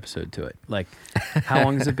entire episode to it. Like, how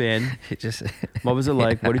long has it been? What was it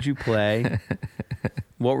like? What did you play?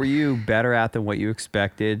 What were you better at than what you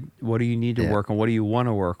expected? What do you need to work on? What do you want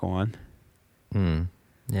to work on?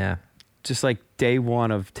 Yeah. Just like day one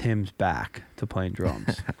of Tim's back to playing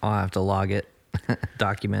drums. I'll have to log it,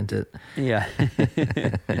 document it. Yeah.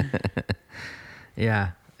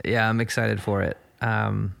 Yeah, I'm excited for it.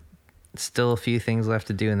 Still a few things left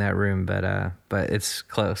to do in that room, but it's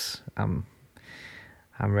close. I'm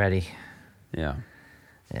ready. Yeah,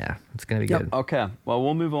 it's gonna be good. Okay, well,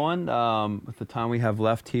 we'll move on with the time we have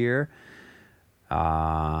left here.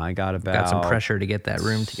 I got some pressure to get that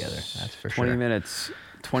room together. That's for 20 sure.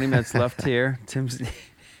 20 minutes left here. Tim's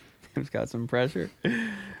got some pressure.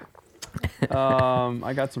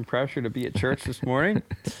 I got some pressure to be at church this morning.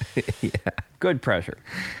 Good pressure.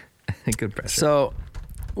 Good pressure. So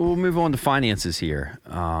we'll move on to finances here.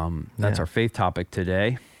 That's our faith topic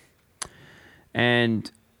today. And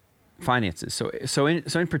finances. So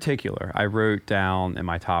in particular, I wrote down in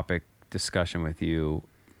my topic discussion with you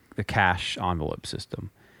the cash envelope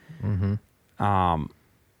system.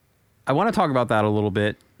 I want to talk about that a little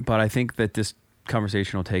bit, but I think that this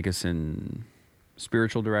conversation will take us in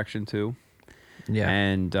spiritual direction too. Yeah.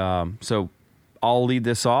 And so I'll lead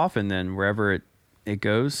this off, and then wherever it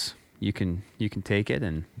goes, you can take it,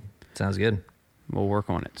 and sounds good. We'll work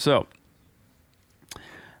on it. So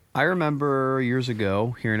I remember years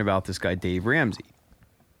ago hearing about this guy, Dave Ramsey.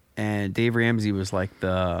 And Dave Ramsey was like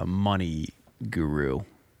the money guru.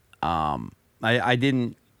 I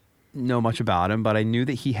didn't know much about him, but I knew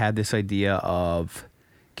that he had this idea of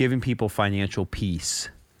giving people financial peace,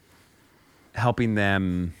 helping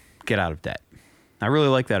them get out of debt. I really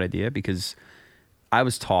like that idea because I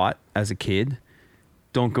was taught as a kid,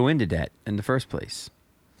 don't go into debt in the first place.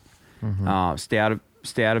 Mm-hmm.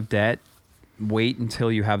 Stay out of debt. Wait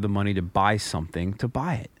until you have the money to buy something to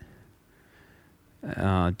buy it.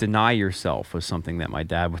 Deny yourself was something that my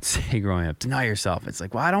dad would say growing up. Deny yourself. It's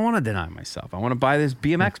like, well, I don't want to deny myself. I want to buy this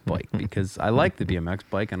BMX bike because I like the BMX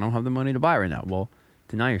bike and I don't have the money to buy it right now. Well,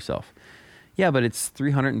 deny yourself. Yeah, but it's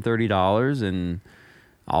 $330 and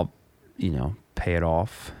I'll, pay it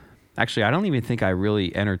off. Actually, I don't even think I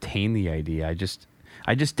really entertained the idea. I just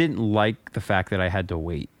didn't like the fact that I had to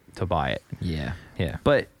wait to buy it. Yeah. Yeah.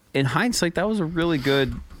 But in hindsight, that was a really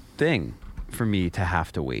good thing for me to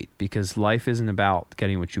have to wait because life isn't about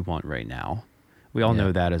getting what you want right now. We all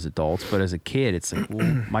know that as adults, but as a kid, it's like,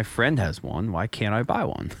 well, my friend has one. Why can't I buy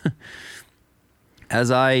one?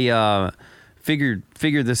 As I figured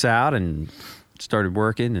this out and started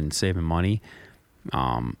working and saving money,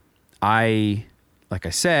 I, like I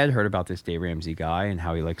said, heard about this Dave Ramsey guy and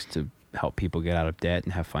how he likes to help people get out of debt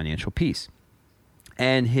and have financial peace.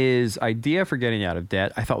 And his idea for getting out of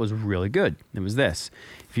debt, I thought was really good. It was this.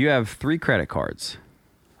 If you have 3 credit cards,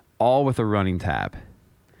 all with a running tab,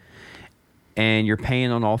 and you're paying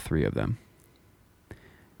on all 3 of them,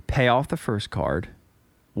 pay off the first card.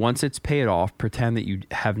 Once it's paid off, pretend that you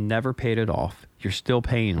have never paid it off. You're still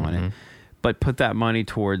paying on it, but put that money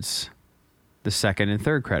towards the second and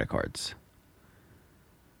third credit cards.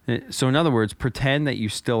 So in other words, pretend that you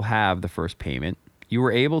still have the first payment. You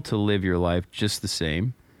were able to live your life just the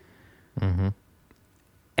same. Mm-hmm.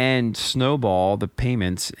 And snowball the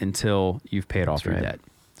payments until you've paid off your debt.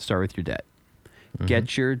 Start with your debt. Mm-hmm.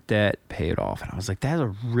 Get your debt paid off. And I was like, that's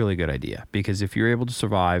a really good idea. Because if you're able to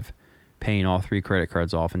survive paying all 3 credit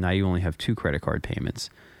cards off and now you only have 2 credit card payments,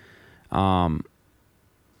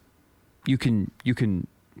 you can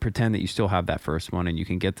pretend that you still have that first one and you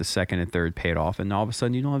can get the second and third paid off and all of a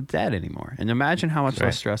sudden you don't have debt anymore. And imagine how much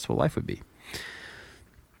less stressful life would be.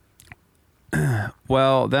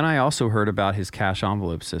 Well, then I also heard about his cash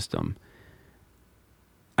envelope system.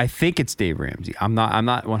 I think it's Dave Ramsey. I'm not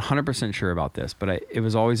 100% sure about this, but it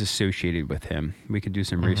was always associated with him. We could do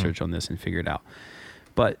some research on this and figure it out.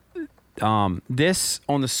 But this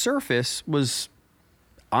on the surface was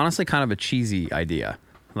honestly kind of a cheesy idea.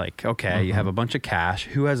 Like, okay, you have a bunch of cash.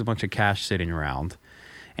 Who has a bunch of cash sitting around?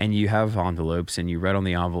 And you have envelopes and you read on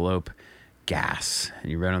the envelope gas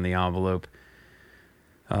and you read on the envelope,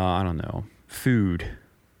 I don't know, food,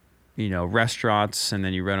 restaurants, and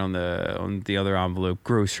then you read on the other envelope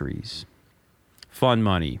groceries, fun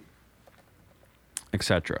money,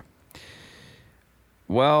 etc.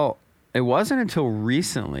 Well, it wasn't until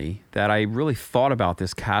recently that I really thought about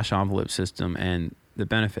this cash envelope system and the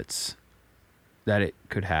benefits that it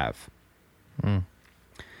could have.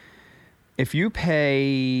 If you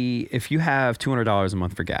have $200 a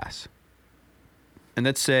month for gas, and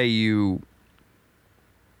let's say you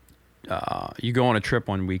go on a trip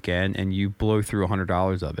one weekend and you blow through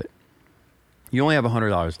 $100 of it, you only have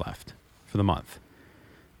 $100 left for the month.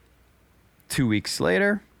 2 weeks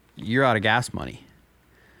later, you're out of gas money.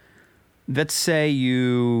 Let's say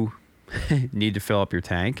you need to fill up your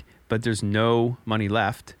tank, but there's no money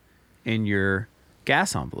left in your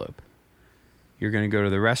gas envelope. You're going to go to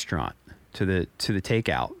the restaurant, to the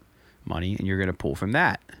takeout money, and you're going to pull from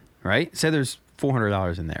that, right? Say there's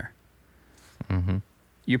 $400 in there. Mm-hmm.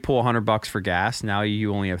 You pull $100 for gas. Now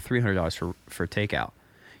you only have $300 for takeout.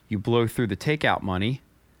 You blow through the takeout money,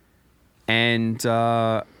 and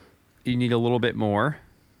you need a little bit more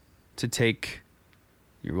to take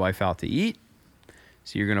your wife out to eat.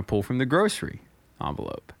 So you're going to pull from the grocery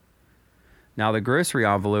envelope. Now the grocery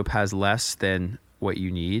envelope has less than what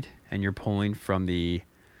you need, and you're pulling from the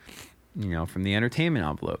entertainment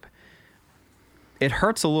envelope. It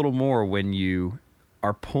hurts a little more when you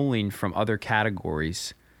are pulling from other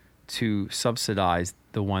categories to subsidize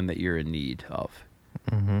the one that you're in need of.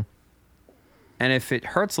 Mm-hmm. And if it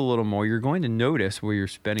hurts a little more, you're going to notice where you're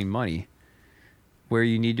spending money, where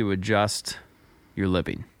you need to adjust your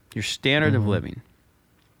living, your standard of living.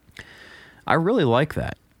 I really like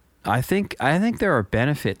that. I think there are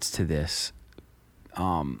benefits to this,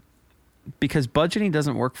 because budgeting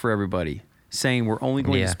doesn't work for everybody. Saying we're only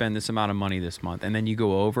going to spend this amount of money this month, and then you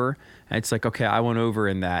go over, and it's like, okay, I went over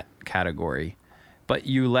in that category, but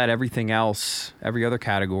you let everything else, every other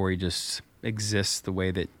category, just exist the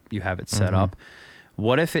way that you have it set up.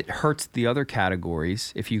 What if it hurts the other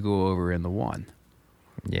categories if you go over in the one?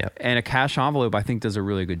 Yeah. And a cash envelope, I think, does a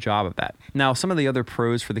really good job of that. Now, some of the other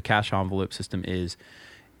pros for the cash envelope system is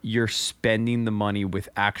you're spending the money with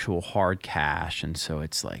actual hard cash, and so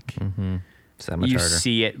it's like So much you harder.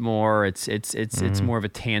 see it more. It's more of a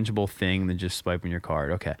tangible thing than just swiping your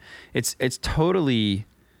card. Okay, it's totally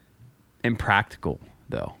impractical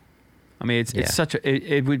though. I mean, it's such a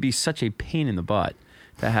it would be such a pain in the butt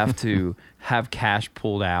to have to have cash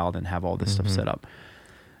pulled out and have all this stuff set up.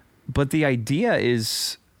 But the idea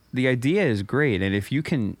is great, and if you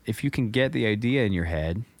can get the idea in your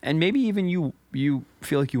head, and maybe even you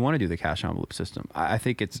feel like you want to do the cash envelope system, I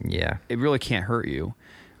think it really can't hurt you.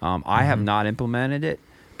 I have not implemented it,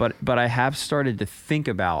 but I have started to think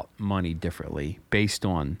about money differently based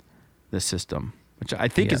on the system, which I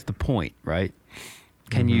think is the point, right?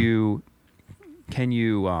 Can you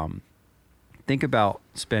think about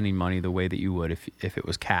spending money the way that you would if it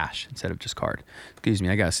was cash instead of just card? Excuse me,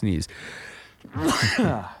 I gotta sneeze.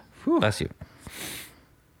 Bless you.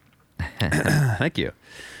 Thank you.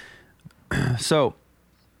 So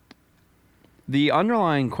the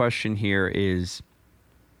underlying question here is,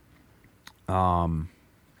 do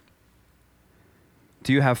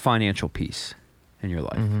you have financial peace in your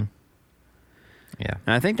life? Yeah.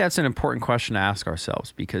 And I think that's an important question to ask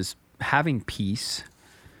ourselves, because having peace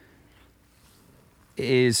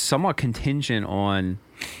is somewhat contingent on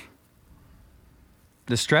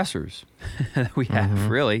the stressors that we have,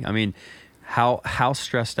 really. I mean, how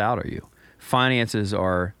stressed out are you? Finances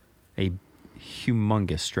are a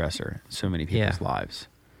humongous stressor in so many people's lives.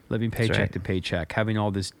 Living paycheck to paycheck, having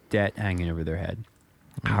all this debt hanging over their head.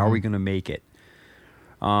 How are we going to make it?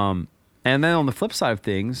 And then on the flip side of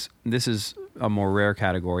things, this is a more rare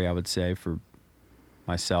category, I would say, for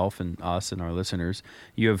myself and us and our listeners.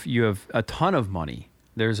 You have a ton of money.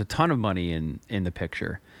 There's a ton of money in the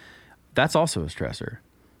picture. That's also a stressor.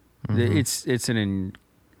 It's an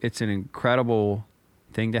incredible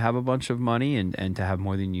thing to have a bunch of money and to have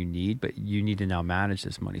more than you need, but you need to now manage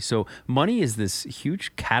this money. So money is this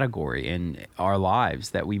huge category in our lives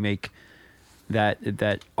that we make,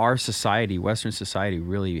 that our society, Western society,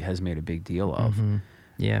 really has made a big deal of.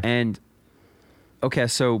 Yeah. And okay,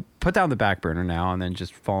 so put down the back burner now and then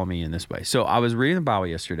just follow me in this way. So I was reading the Bible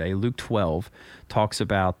yesterday. Luke 12 talks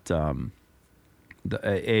about a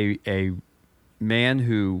man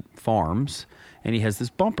who farms, and he has this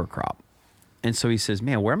bumper crop. And so he says,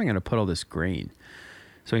 man, where am I going to put all this grain?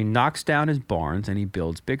 So he knocks down his barns and he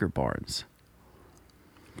builds bigger barns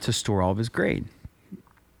to store all of his grain.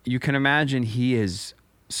 You can imagine he is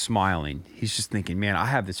smiling. He's just thinking, man, I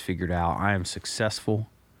have this figured out. I am successful.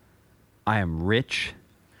 I am rich.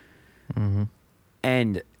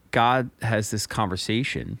 And God has this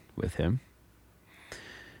conversation with him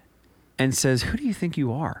and says, who do you think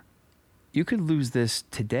you are? You could lose this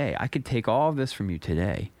today. I could take all of this from you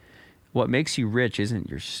today. What makes you rich isn't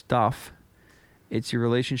your stuff. It's your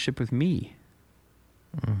relationship with me.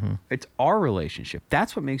 It's our relationship.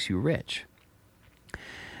 That's what makes you rich.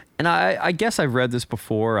 And I guess I've read this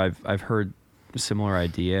before. I've heard a similar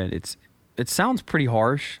idea. It sounds pretty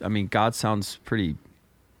harsh. I mean, God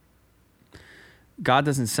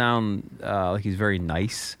doesn't sound like he's very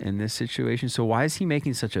nice in this situation. So why is he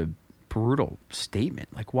making such a brutal statement?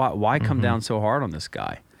 Like, why come down so hard on this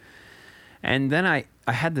guy? And then I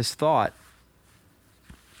had this thought.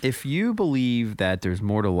 If you believe that there's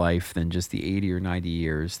more to life than just the 80 or 90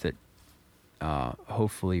 years that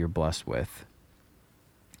hopefully you're blessed with,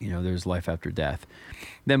 there's life after death,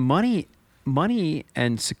 then money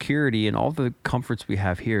and security and all the comforts we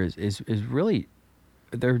have here is really,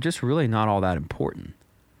 they're just really not all that important.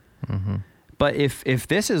 But if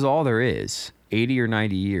this is all there is, 80 or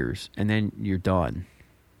 90 years, and then you're done,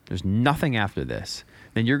 there's nothing after this,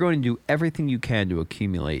 then you're going to do everything you can to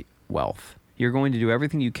accumulate wealth. You're going to do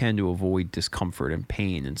everything you can to avoid discomfort and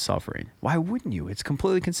pain and suffering. Why wouldn't you? It's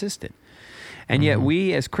completely consistent. And yet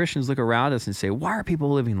we as Christians look around us and say, why are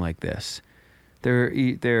people living like this?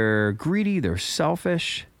 They're greedy, they're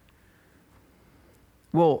selfish.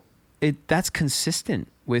 Well, that's consistent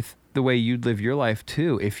with the way you'd live your life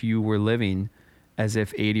too if you were living as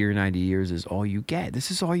if 80 or 90 years is all you get.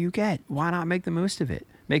 This is all you get. Why not make the most of it?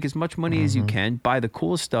 Make as much money as you can, buy the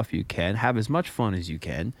coolest stuff you can, have as much fun as you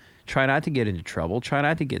can. Try not to get into trouble. Try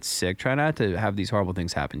not to get sick. Try not to have these horrible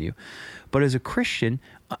things happen to you. But as a Christian,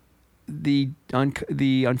 the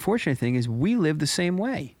unfortunate thing is we live the same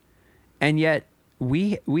way. And yet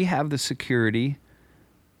we have the security.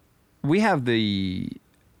 We have an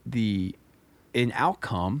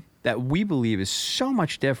outcome that we believe is so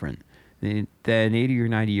much different than 80 or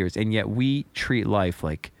 90 years. And yet we treat life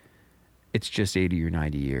like it's just 80 or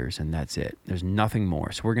 90 years and that's it. There's nothing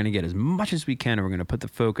more. So we're going to get as much as we can, and we're going to put the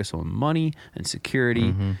focus on money and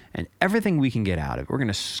security and everything we can get out of it. We're going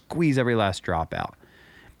to squeeze every last drop out.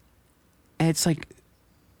 And it's like,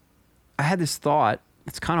 I had this thought,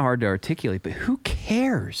 it's kind of hard to articulate, but who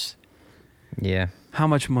cares? Yeah. How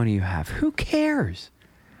much money you have? Who cares?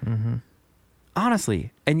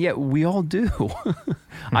 Honestly. And yet we all do.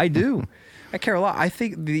 I do. I care a lot. I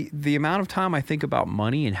think the amount of time I think about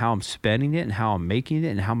money and how I'm spending it and how I'm making it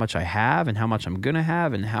and how much I have and how much I'm going to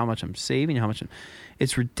have and how much I'm saving and how much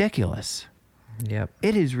it's ridiculous. Yep.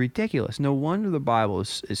 It is ridiculous. No wonder the Bible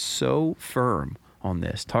is so firm on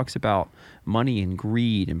this. Talks about money and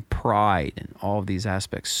greed and pride and all of these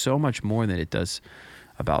aspects so much more than it does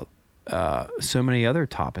about so many other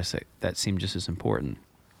topics that seem just as important.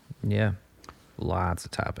 Yeah. Lots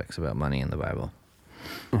of topics about money in the Bible.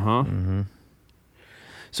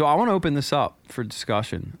 So I want to open this up for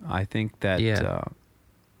discussion. I think that as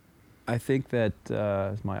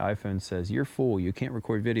my iPhone says, you're full. You can't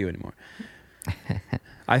record video anymore.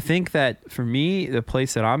 I think that for me, the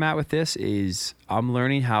place that I'm at with this is I'm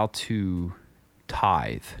learning how to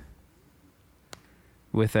tithe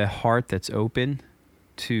with a heart that's open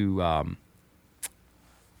to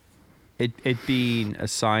it being a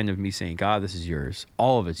sign of me saying, God, this is yours.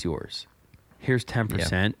 All of it's yours. Here's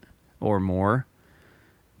 10% or more.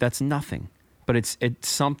 That's nothing. But it's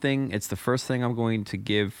something, it's the first thing I'm going to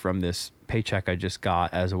give from this paycheck I just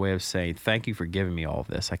got as a way of saying, thank you for giving me all of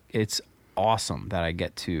this. Like, it's awesome that I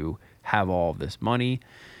get to have all of this money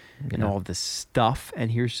and all of this stuff.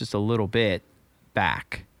 And here's just a little bit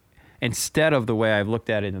back. Instead of the way I've looked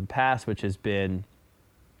at it in the past, which has been,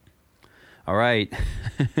 all right,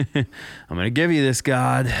 I'm going to give you this,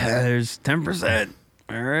 God. There's 10%.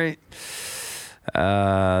 All right.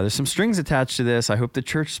 There's some strings attached to this. I hope the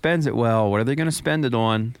church spends it well. What are they going to spend it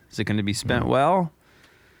on? Is it going to be spent well?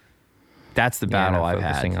 That's the battle I've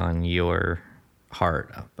had. Focusing on your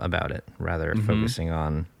heart about it, rather focusing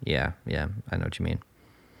on, I know what you mean.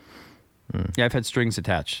 Yeah, I've had strings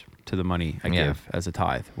attached to the money I give as a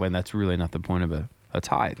tithe, when that's really not the point of a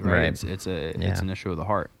tithe, right? It's an issue of the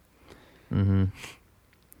heart. I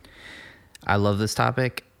love this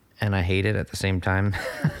topic, and I hate it at the same time.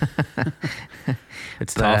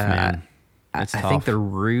 It's tough, man. It's tough. I think the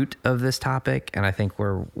root of this topic, and I think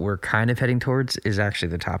where we're kind of heading towards, is actually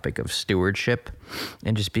the topic of stewardship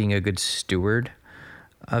and just being a good steward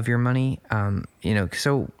of your money.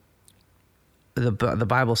 So the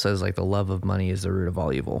Bible says, like, the love of money is the root of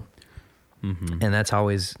all evil. And that's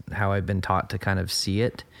always how I've been taught to kind of see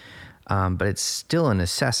it. But it's still a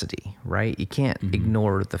necessity, right? You can't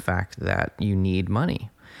ignore the fact that you need money.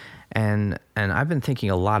 And I've been thinking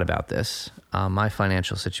a lot about this. My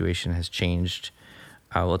financial situation has changed.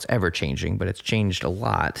 Well, it's ever changing, but it's changed a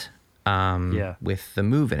lot with the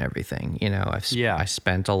move and everything. I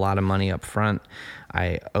spent a lot of money up front.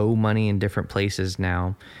 I owe money in different places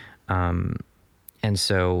now. And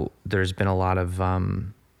so there's been a lot of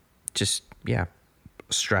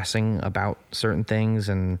stressing about certain things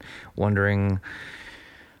and wondering,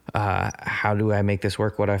 how do I make this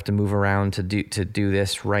work? What do I have to move around to do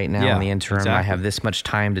this right now in the interim? Exactly. I have this much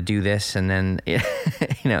time to do this. And then,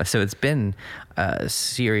 so it's been a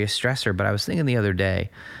serious stressor. But I was thinking the other day,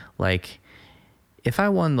 like, if I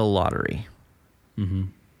won the lottery,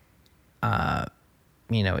 even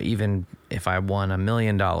if I won $1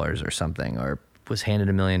 million or something, or was handed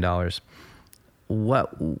 $1 million,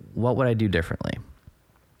 what would I do differently?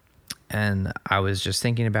 And I was just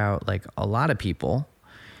thinking about, like, a lot of people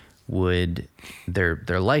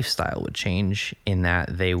their lifestyle would change in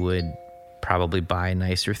that they would probably buy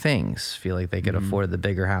nicer things, feel like they could afford the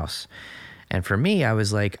bigger house. And for me, I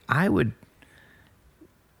was like, I would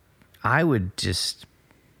just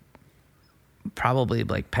probably,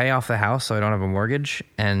 like, pay off the house so I don't have a mortgage,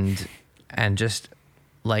 and just,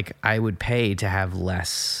 like, I would pay to have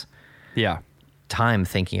less time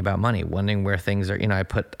thinking about money, wondering where things are. I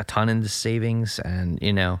put a ton into savings, and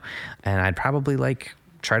I'd probably, like,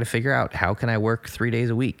 try to figure out, how can I work 3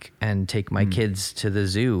 days a week and take my kids to the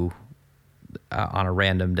zoo on a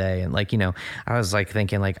random day. And, like, I was, like,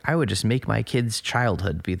 thinking, like, I would just make my kids'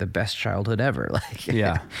 childhood be the best childhood ever. Like,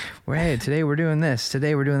 hey, today we're doing this,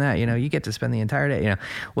 today we're doing that, you get to spend the entire day,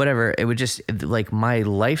 whatever. It would just, like, my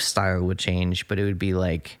lifestyle would change, but it would be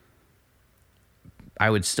like,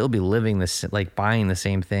 I would still be living this, like, buying the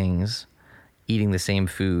same things, eating the same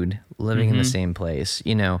food, living in the same place.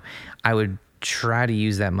 I would try to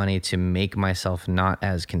use that money to make myself not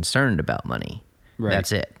as concerned about money. Right.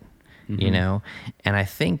 That's it. And I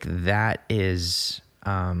think that is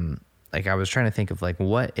like I was trying to think of like,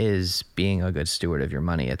 what is being a good steward of your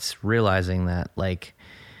money? It's realizing that like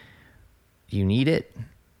you need it,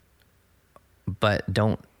 but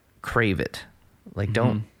don't crave it. Like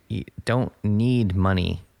don't need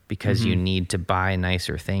money because you need to buy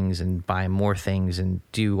nicer things and buy more things and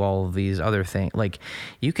do all of these other things. Like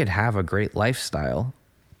you could have a great lifestyle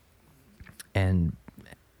and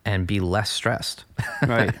be less stressed.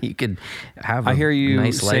 Right. You could have I hear you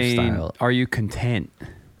nice saying, lifestyle. are you content?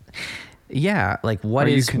 Yeah, like what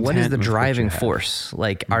is the content with driving what you have? force?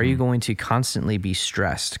 Like are you going to constantly be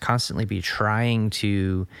stressed, constantly be trying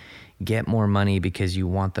to get more money because you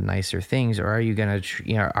want the nicer things, or are you going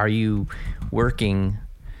to are you working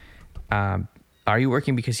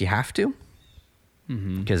because you have to?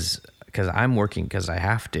 Because I'm working because I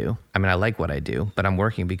have to. I mean, I like what I do, but I'm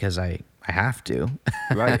working because I have to.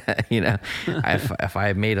 Right. If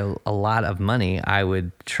I made a lot of money, I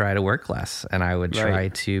would try to work less and I would try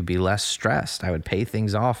to be less stressed. I would pay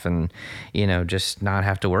things off and, just not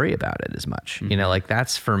have to worry about it as much. Like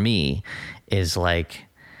that's for me is like,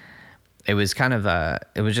 it was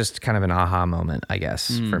just kind of an aha moment, I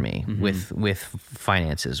guess, for me with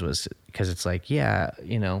finances, was because it's like,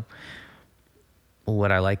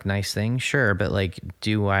 would I like nice things? Sure. But like,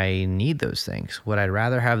 do I need those things? Would I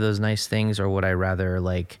rather have those nice things, or would I rather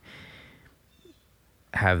like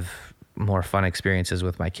have more fun experiences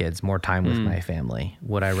with my kids, more time with my family?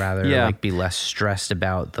 Would I rather like be less stressed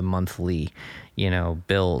about the monthly,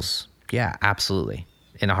 bills? Yeah, absolutely.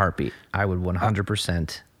 In a heartbeat, I would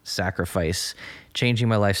 100% sacrifice changing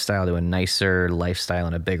my lifestyle to a nicer lifestyle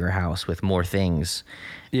in a bigger house with more things.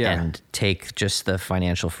 And take just the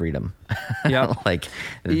financial freedom. Yeah, like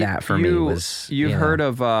that for me was. You've heard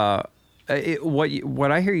of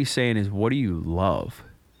what I hear you saying is, what do you love?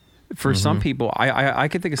 For some people, I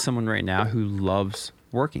could think of someone right now who loves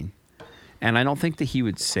working, and I don't think that he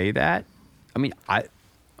would say that. I mean, I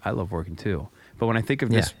love working too, but when I think of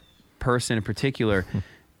this person in particular,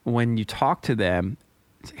 when you talk to them,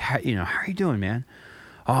 it's like, how are you doing, man?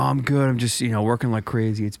 Oh, I'm good. I'm just, working like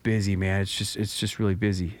crazy. It's busy, man. It's just really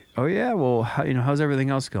busy. Oh yeah. Well, how's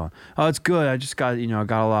everything else going? Oh, it's good. I just got, I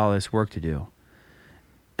got a lot of this work to do.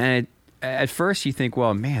 And at first you think,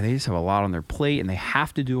 well, man, they just have a lot on their plate and they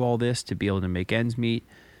have to do all this to be able to make ends meet.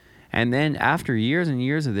 And then after years and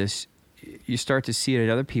years of this, you start to see it at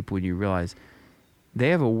other people and you realize they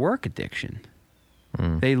have a work addiction.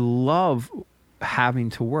 They love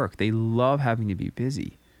having to work. They love having to be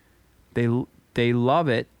busy. They love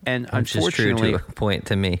it, and which unfortunately, is true to a point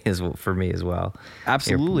to me for me as well.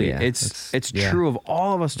 Absolutely, it's true of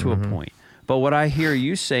all of us to a point. But what I hear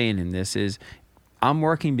you saying in this is, I'm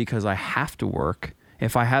working because I have to work.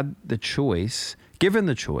 If I had the choice, given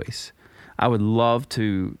the choice, I would love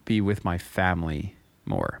to be with my family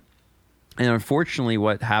more. And unfortunately,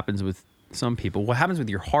 what happens with some people, what happens with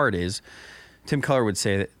your heart is, Tim Keller would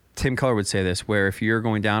say this, where if you're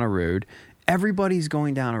going down a road, everybody's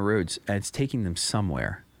going down a road and it's taking them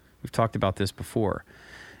somewhere. We've talked about this before.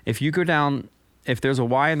 If you go down, if there's a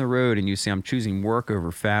Y in the road and you say, I'm choosing work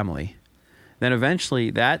over family, then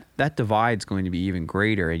eventually that divide's going to be even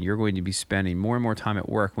greater, and you're going to be spending more and more time at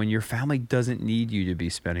work when your family doesn't need you to be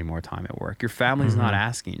spending more time at work. Your family's not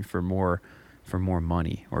asking for more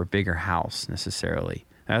money or a bigger house necessarily.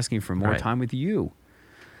 They're asking for more time with you.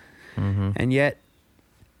 And yet,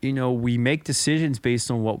 we make decisions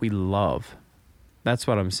based on what we love. That's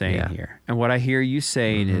what I'm saying here. And what I hear you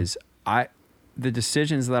saying is, the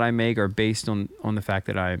decisions that I make are based on the fact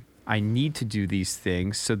that I need to do these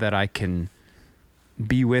things so that I can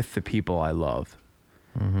be with the people I love.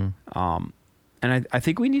 And I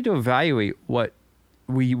think we need to evaluate what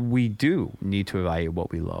we do need to evaluate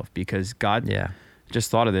what we love, because God just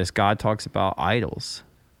thought of this. God talks about idols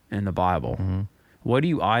in the Bible. What do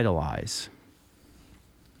you idolize?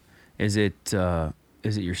 Is it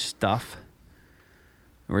your stuff,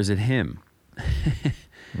 or is it Him?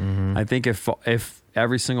 I think if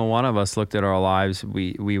every single one of us looked at our lives,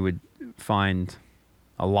 we would find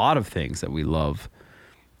a lot of things that we love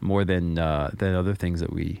more than other things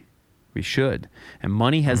that we should. And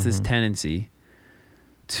money has this tendency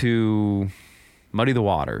to muddy the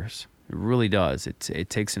waters. It really does. It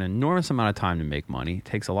takes an enormous amount of time to make money. It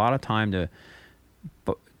takes a lot of time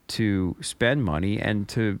to spend money and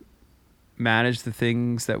to manage the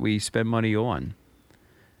things that we spend money on.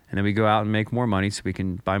 And then we go out and make more money so we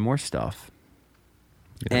can buy more stuff.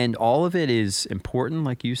 And all of it is important,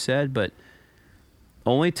 like you said, but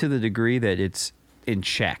only to the degree that it's in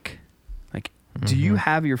check. Like, do you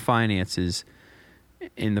have your finances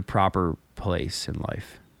in the proper place in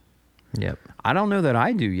life? I don't know that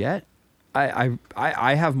I do yet. I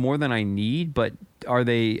have more than I need, but are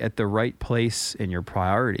they at the right place in your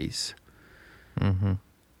priorities?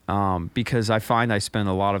 Because I find I spend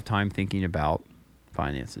a lot of time thinking about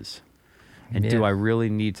finances. And do I really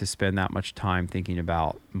need to spend that much time thinking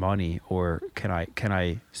about money, or can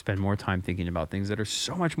I spend more time thinking about things that are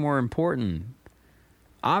so much more important?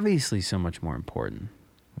 Obviously so much more important.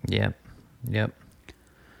 Yep. Yeah,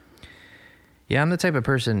 I'm the type of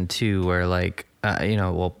person too where like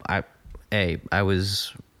I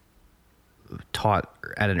was taught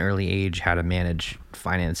at an early age how to manage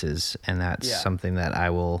finances, and that's something that I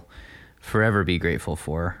will forever be grateful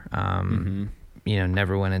for.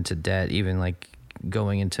 Never went into debt, even like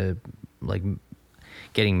going into like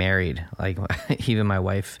getting married. Like even my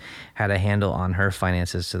wife had a handle on her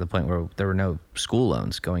finances to the point where there were no school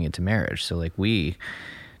loans going into marriage. So like we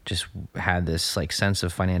just had this like sense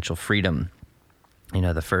of financial freedom.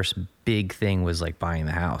 The first big thing was like buying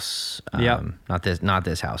the house. Not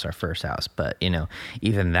this house, our first house, but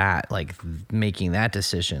even that, like making that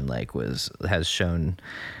decision, like has shown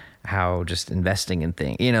how just investing in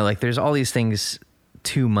things, like there's all these things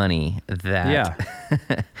to money that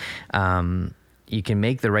you can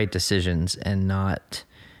make the right decisions and not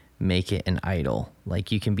make it an idol.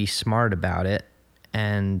 Like you can be smart about it,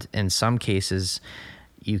 and in some cases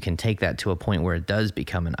you can take that to a point where it does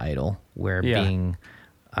become an idol, where being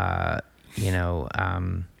you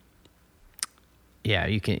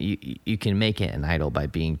can make it an idol by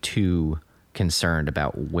being too concerned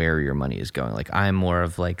about where your money is going. Like I'm more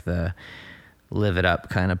of like the live it up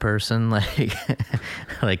kind of person, like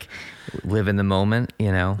like live in the moment,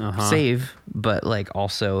 save, but like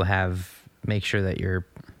also make sure that you're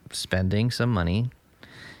spending some money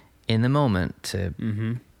in the moment to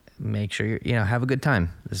make sure you're, have a good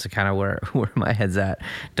time. This is kind of where my head's at.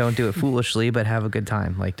 Don't do it foolishly, but have a good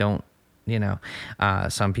time. Like don't,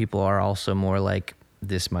 some people are also more like,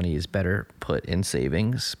 this money is better put in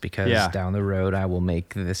savings because down the road I will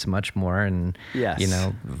make this much more, and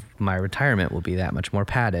my retirement will be that much more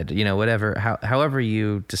padded. Whatever, however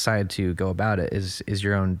you decide to go about it is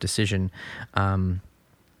your own decision.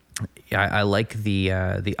 I like the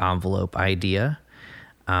envelope idea.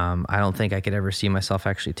 I don't think I could ever see myself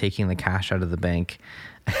actually taking the cash out of the bank,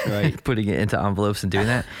 right, putting it into envelopes and doing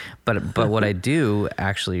that. But what I do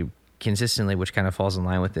actually consistently, which kind of falls in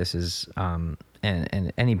line with this, is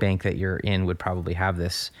and any bank that you're in would probably have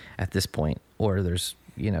this at this point, or there's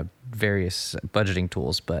various budgeting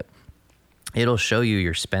tools, but it'll show you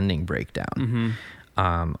your spending breakdown.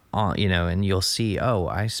 And you'll see,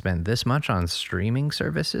 I spent this much on streaming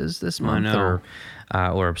services this month,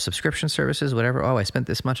 or subscription services, whatever. I spent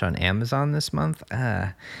this much on Amazon this month.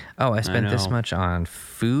 I spent this much on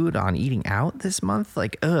food, on eating out this month.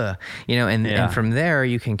 And from there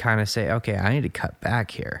you can kind of say, okay, I need to cut back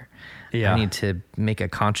here. I need to make a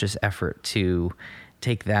conscious effort to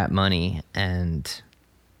take that money and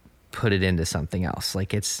put it into something else.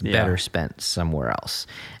 Like it's better spent somewhere else.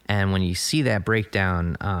 And when you see that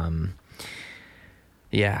breakdown,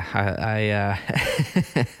 it's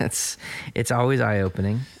always eye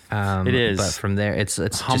opening. It is. But from there, it's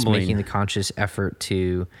just making the conscious effort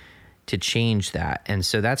to change that. And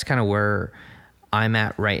so that's kind of where I'm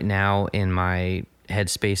at right now in my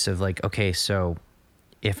headspace of like, okay, so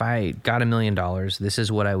if I got $1 million, this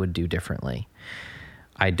is what I would do differently.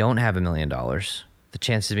 I don't have $1 million. The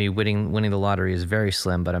chances of me winning the lottery is very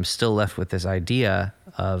slim, but I'm still left with this idea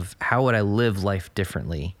of how would I live life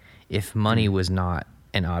differently if money was not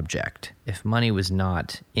an object, if money was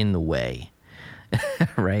not in the way,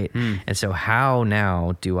 right? And so how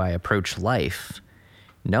now do I approach life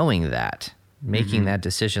knowing that, making that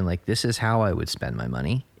decision, like this is how I would spend my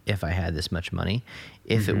money if I had this much money,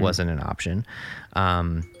 if it wasn't an option.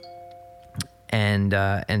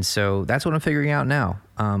 And so that's what I'm figuring out now.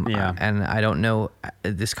 And I don't know,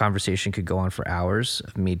 this conversation could go on for hours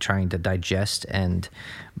of me trying to digest and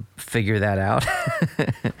figure that out,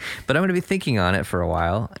 but I'm going to be thinking on it for a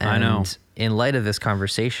while. And I know. In light of this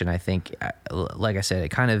conversation, I think, like I said, it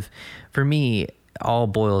kind of, for me, all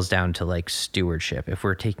boils down to like stewardship. If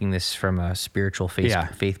we're taking this from a spiritual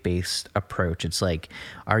faith-based approach, it's like,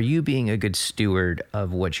 are you being a good steward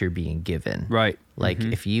of what you're being given? Right. Like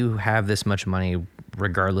if you have this much money,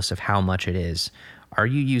 regardless of how much it is, are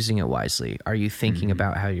you using it wisely? Are you thinking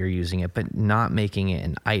about how you're using it, but not making it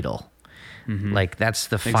an idol? Like that's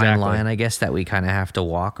the fine line, I guess, that we kind of have to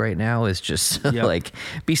walk right now, is just like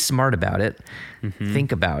be smart about it,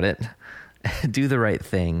 think about it, do the right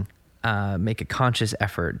thing. Make a conscious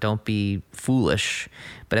effort. Don't be foolish,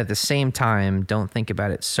 but at the same time, don't think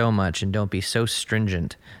about it so much and don't be so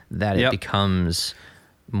stringent that it becomes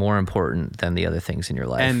more important than the other things in your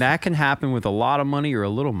life. And that can happen with a lot of money or a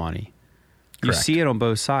little money. You Correct. see it on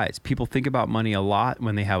both sides. People think about money a lot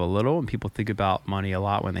when they have a little, and people think about money a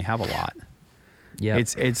lot when they have a lot. Yeah.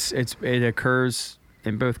 It occurs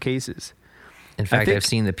in both cases. In fact, I've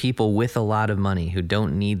seen the people with a lot of money who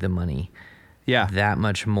don't need the money that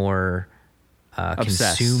much more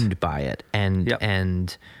consumed by it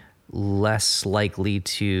and less likely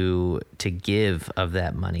to give of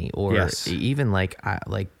that money, or even like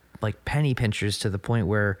penny pinchers, to the point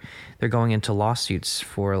where they're going into lawsuits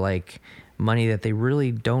for like money that they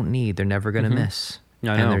really don't need. They're never going to miss.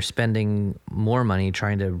 And they're spending more money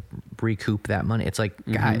trying to recoup that money. It's like,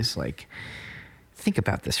 guys, like, think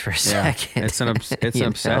about this for a second. It's an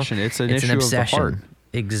obsession. It's an issue of the heart.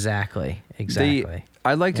 Exactly.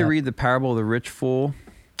 I'd like to read the parable of the rich fool,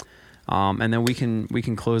 and then we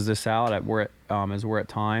can close this out as we're at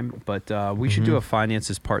time. But we should do a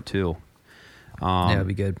finances part 2. That'd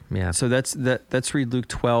be good. Yeah. So let's read Luke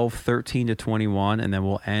 12:13-21, and then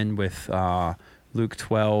we'll end with Luke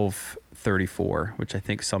 12:34, which I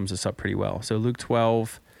think sums us up pretty well. So Luke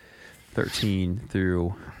 12:13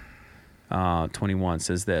 through 21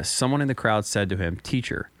 says this: Someone in the crowd said to him,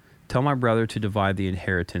 "Teacher, tell my brother to divide the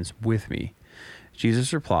inheritance with me."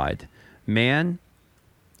 Jesus replied, "Man,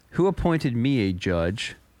 who appointed me a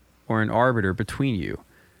judge or an arbiter between you?"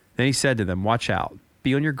 Then he said to them, "Watch out.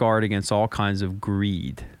 Be on your guard against all kinds of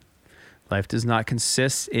greed. Life does not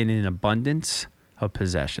consist in an abundance of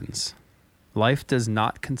possessions. Life does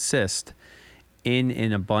not consist in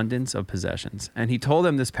an abundance of possessions." And he told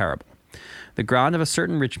them this parable. The ground of a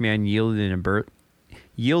certain rich man yielded an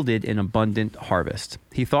abundant harvest.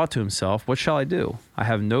 He thought to himself, "What shall I do? I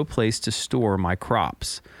have no place to store my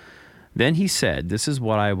crops." Then he said, "This is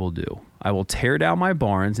what I will do. I will tear down my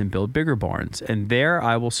barns and build bigger barns, and there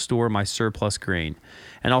I will store my surplus grain.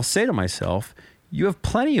 And I'll say to myself, you have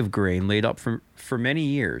plenty of grain laid up for many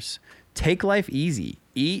years. Take life easy.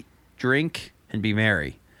 Eat, drink, and be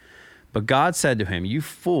merry." But God said to him, "You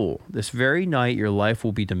fool, this very night your life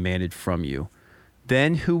will be demanded from you.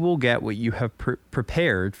 Then who will get what you have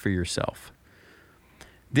prepared for yourself?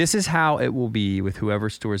 This is how it will be with whoever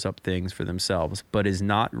stores up things for themselves, but is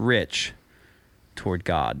not rich toward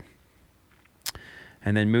God."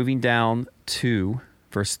 And then moving down to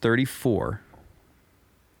verse 34.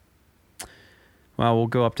 Well, we'll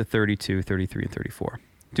go up to 32, 33, and 34.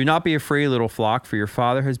 "Do not be afraid, little flock, for your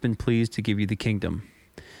Father has been pleased to give you the kingdom.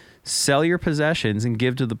 Sell your possessions and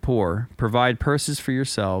give to the poor. Provide purses for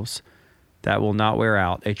yourselves that will not wear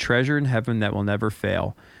out, a treasure in heaven that will never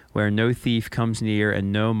fail, where no thief comes near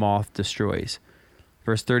and no moth destroys."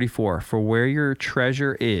 Verse 34, "For where your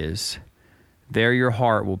treasure is, there your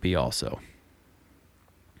heart will be also."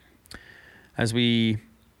 As we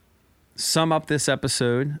sum up this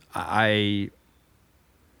episode, I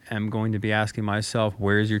am going to be asking myself,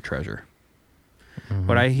 where's your treasure?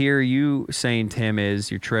 What I hear you saying, Tim,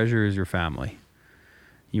 is your treasure is your family.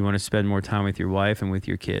 You want to spend more time with your wife and with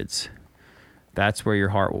your kids. That's where your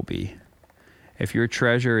heart will be. If your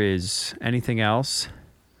treasure is anything else,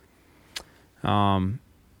 well,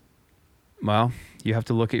 you have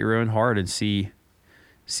to look at your own heart and see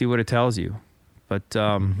what it tells you. But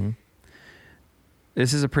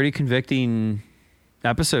this is a pretty convicting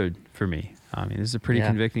episode for me. I mean, this is a pretty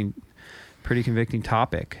convicting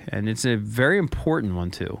topic, and it's a very important one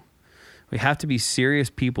too. We have to be serious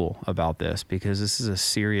people about this, because this is a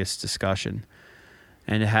serious discussion,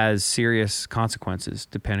 and it has serious consequences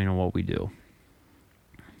depending on what we do.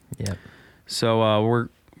 Yep. So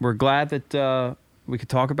we're glad that we could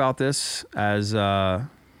talk about this as a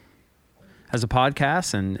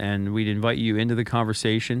podcast, and we'd invite you into the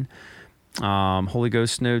conversation. Holy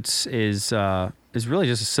Ghost Notes is really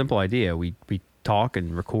just a simple idea. We talk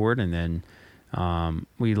and record, and then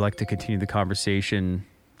we like to continue the conversation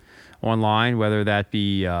online, whether that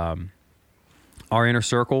be our inner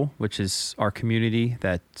circle, which is our community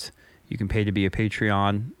that you can pay to be a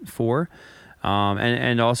Patreon for.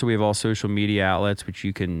 And also we have all social media outlets which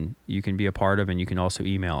you can be a part of, and you can also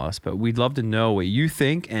email us. But we'd love to know what you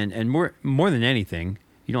think, and more than anything,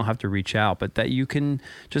 you don't have to reach out, but that you can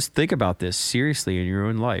just think about this seriously in your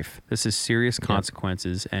own life. This is serious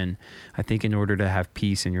consequences, and I think in order to have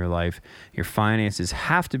peace in your life, your finances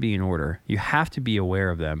have to be in order. You have to be aware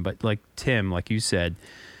of them. But like Tim, like you said,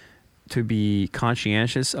 to be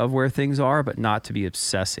conscientious of where things are, but not to be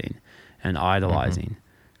obsessing and idolizing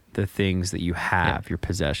the things that you have, your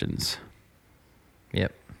possessions.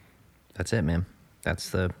 Yep. That's it, man. That's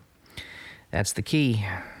the key.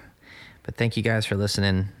 But thank you guys for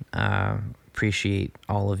listening. Appreciate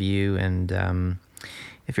all of you. And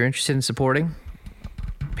if you're interested in supporting,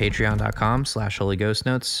 patreon.com/Holy Ghost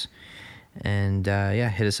Notes. And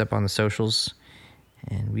hit us up on the socials.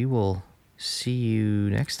 And we will see you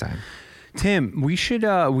next time. Tim, we should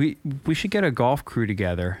get a golf crew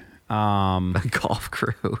together. A golf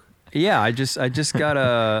crew. Yeah, I just got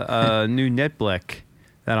a new net blick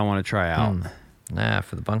that I want to try out.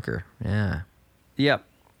 For the bunker. Yeah. Yep,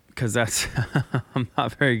 because that's I'm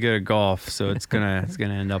not very good at golf, so it's gonna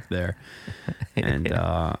end up there. And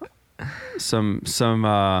some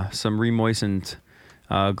remoistened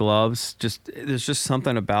gloves. There's just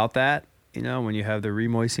something about that, when you have the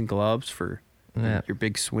remoistened gloves for your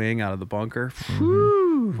big swing out of the bunker.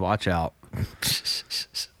 Whew, watch out.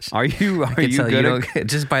 Are you good at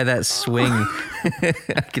just by that swing?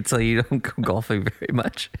 I can tell you don't go golfing very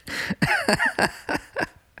much.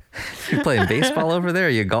 You playing baseball over there? Or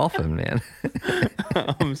you golfing, man?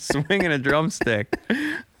 I'm swinging a drumstick.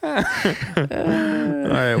 All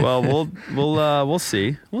right. Well, we'll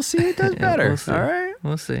see. We'll see who does better. We'll see. All right.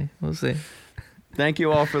 We'll see. Thank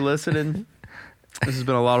you all for listening. This has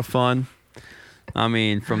been a lot of fun. I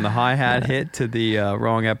mean, from the hi-hat hit to the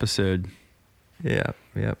wrong episode. Yeah.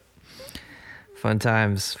 Yep. Fun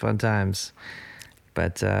times.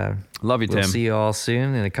 But love you, Tim. We'll see you all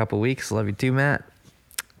soon in a couple weeks. Love you too, Matt.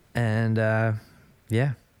 And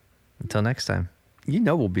until next time.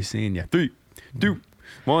 We'll be seeing you. 3, 2,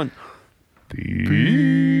 1. Peace.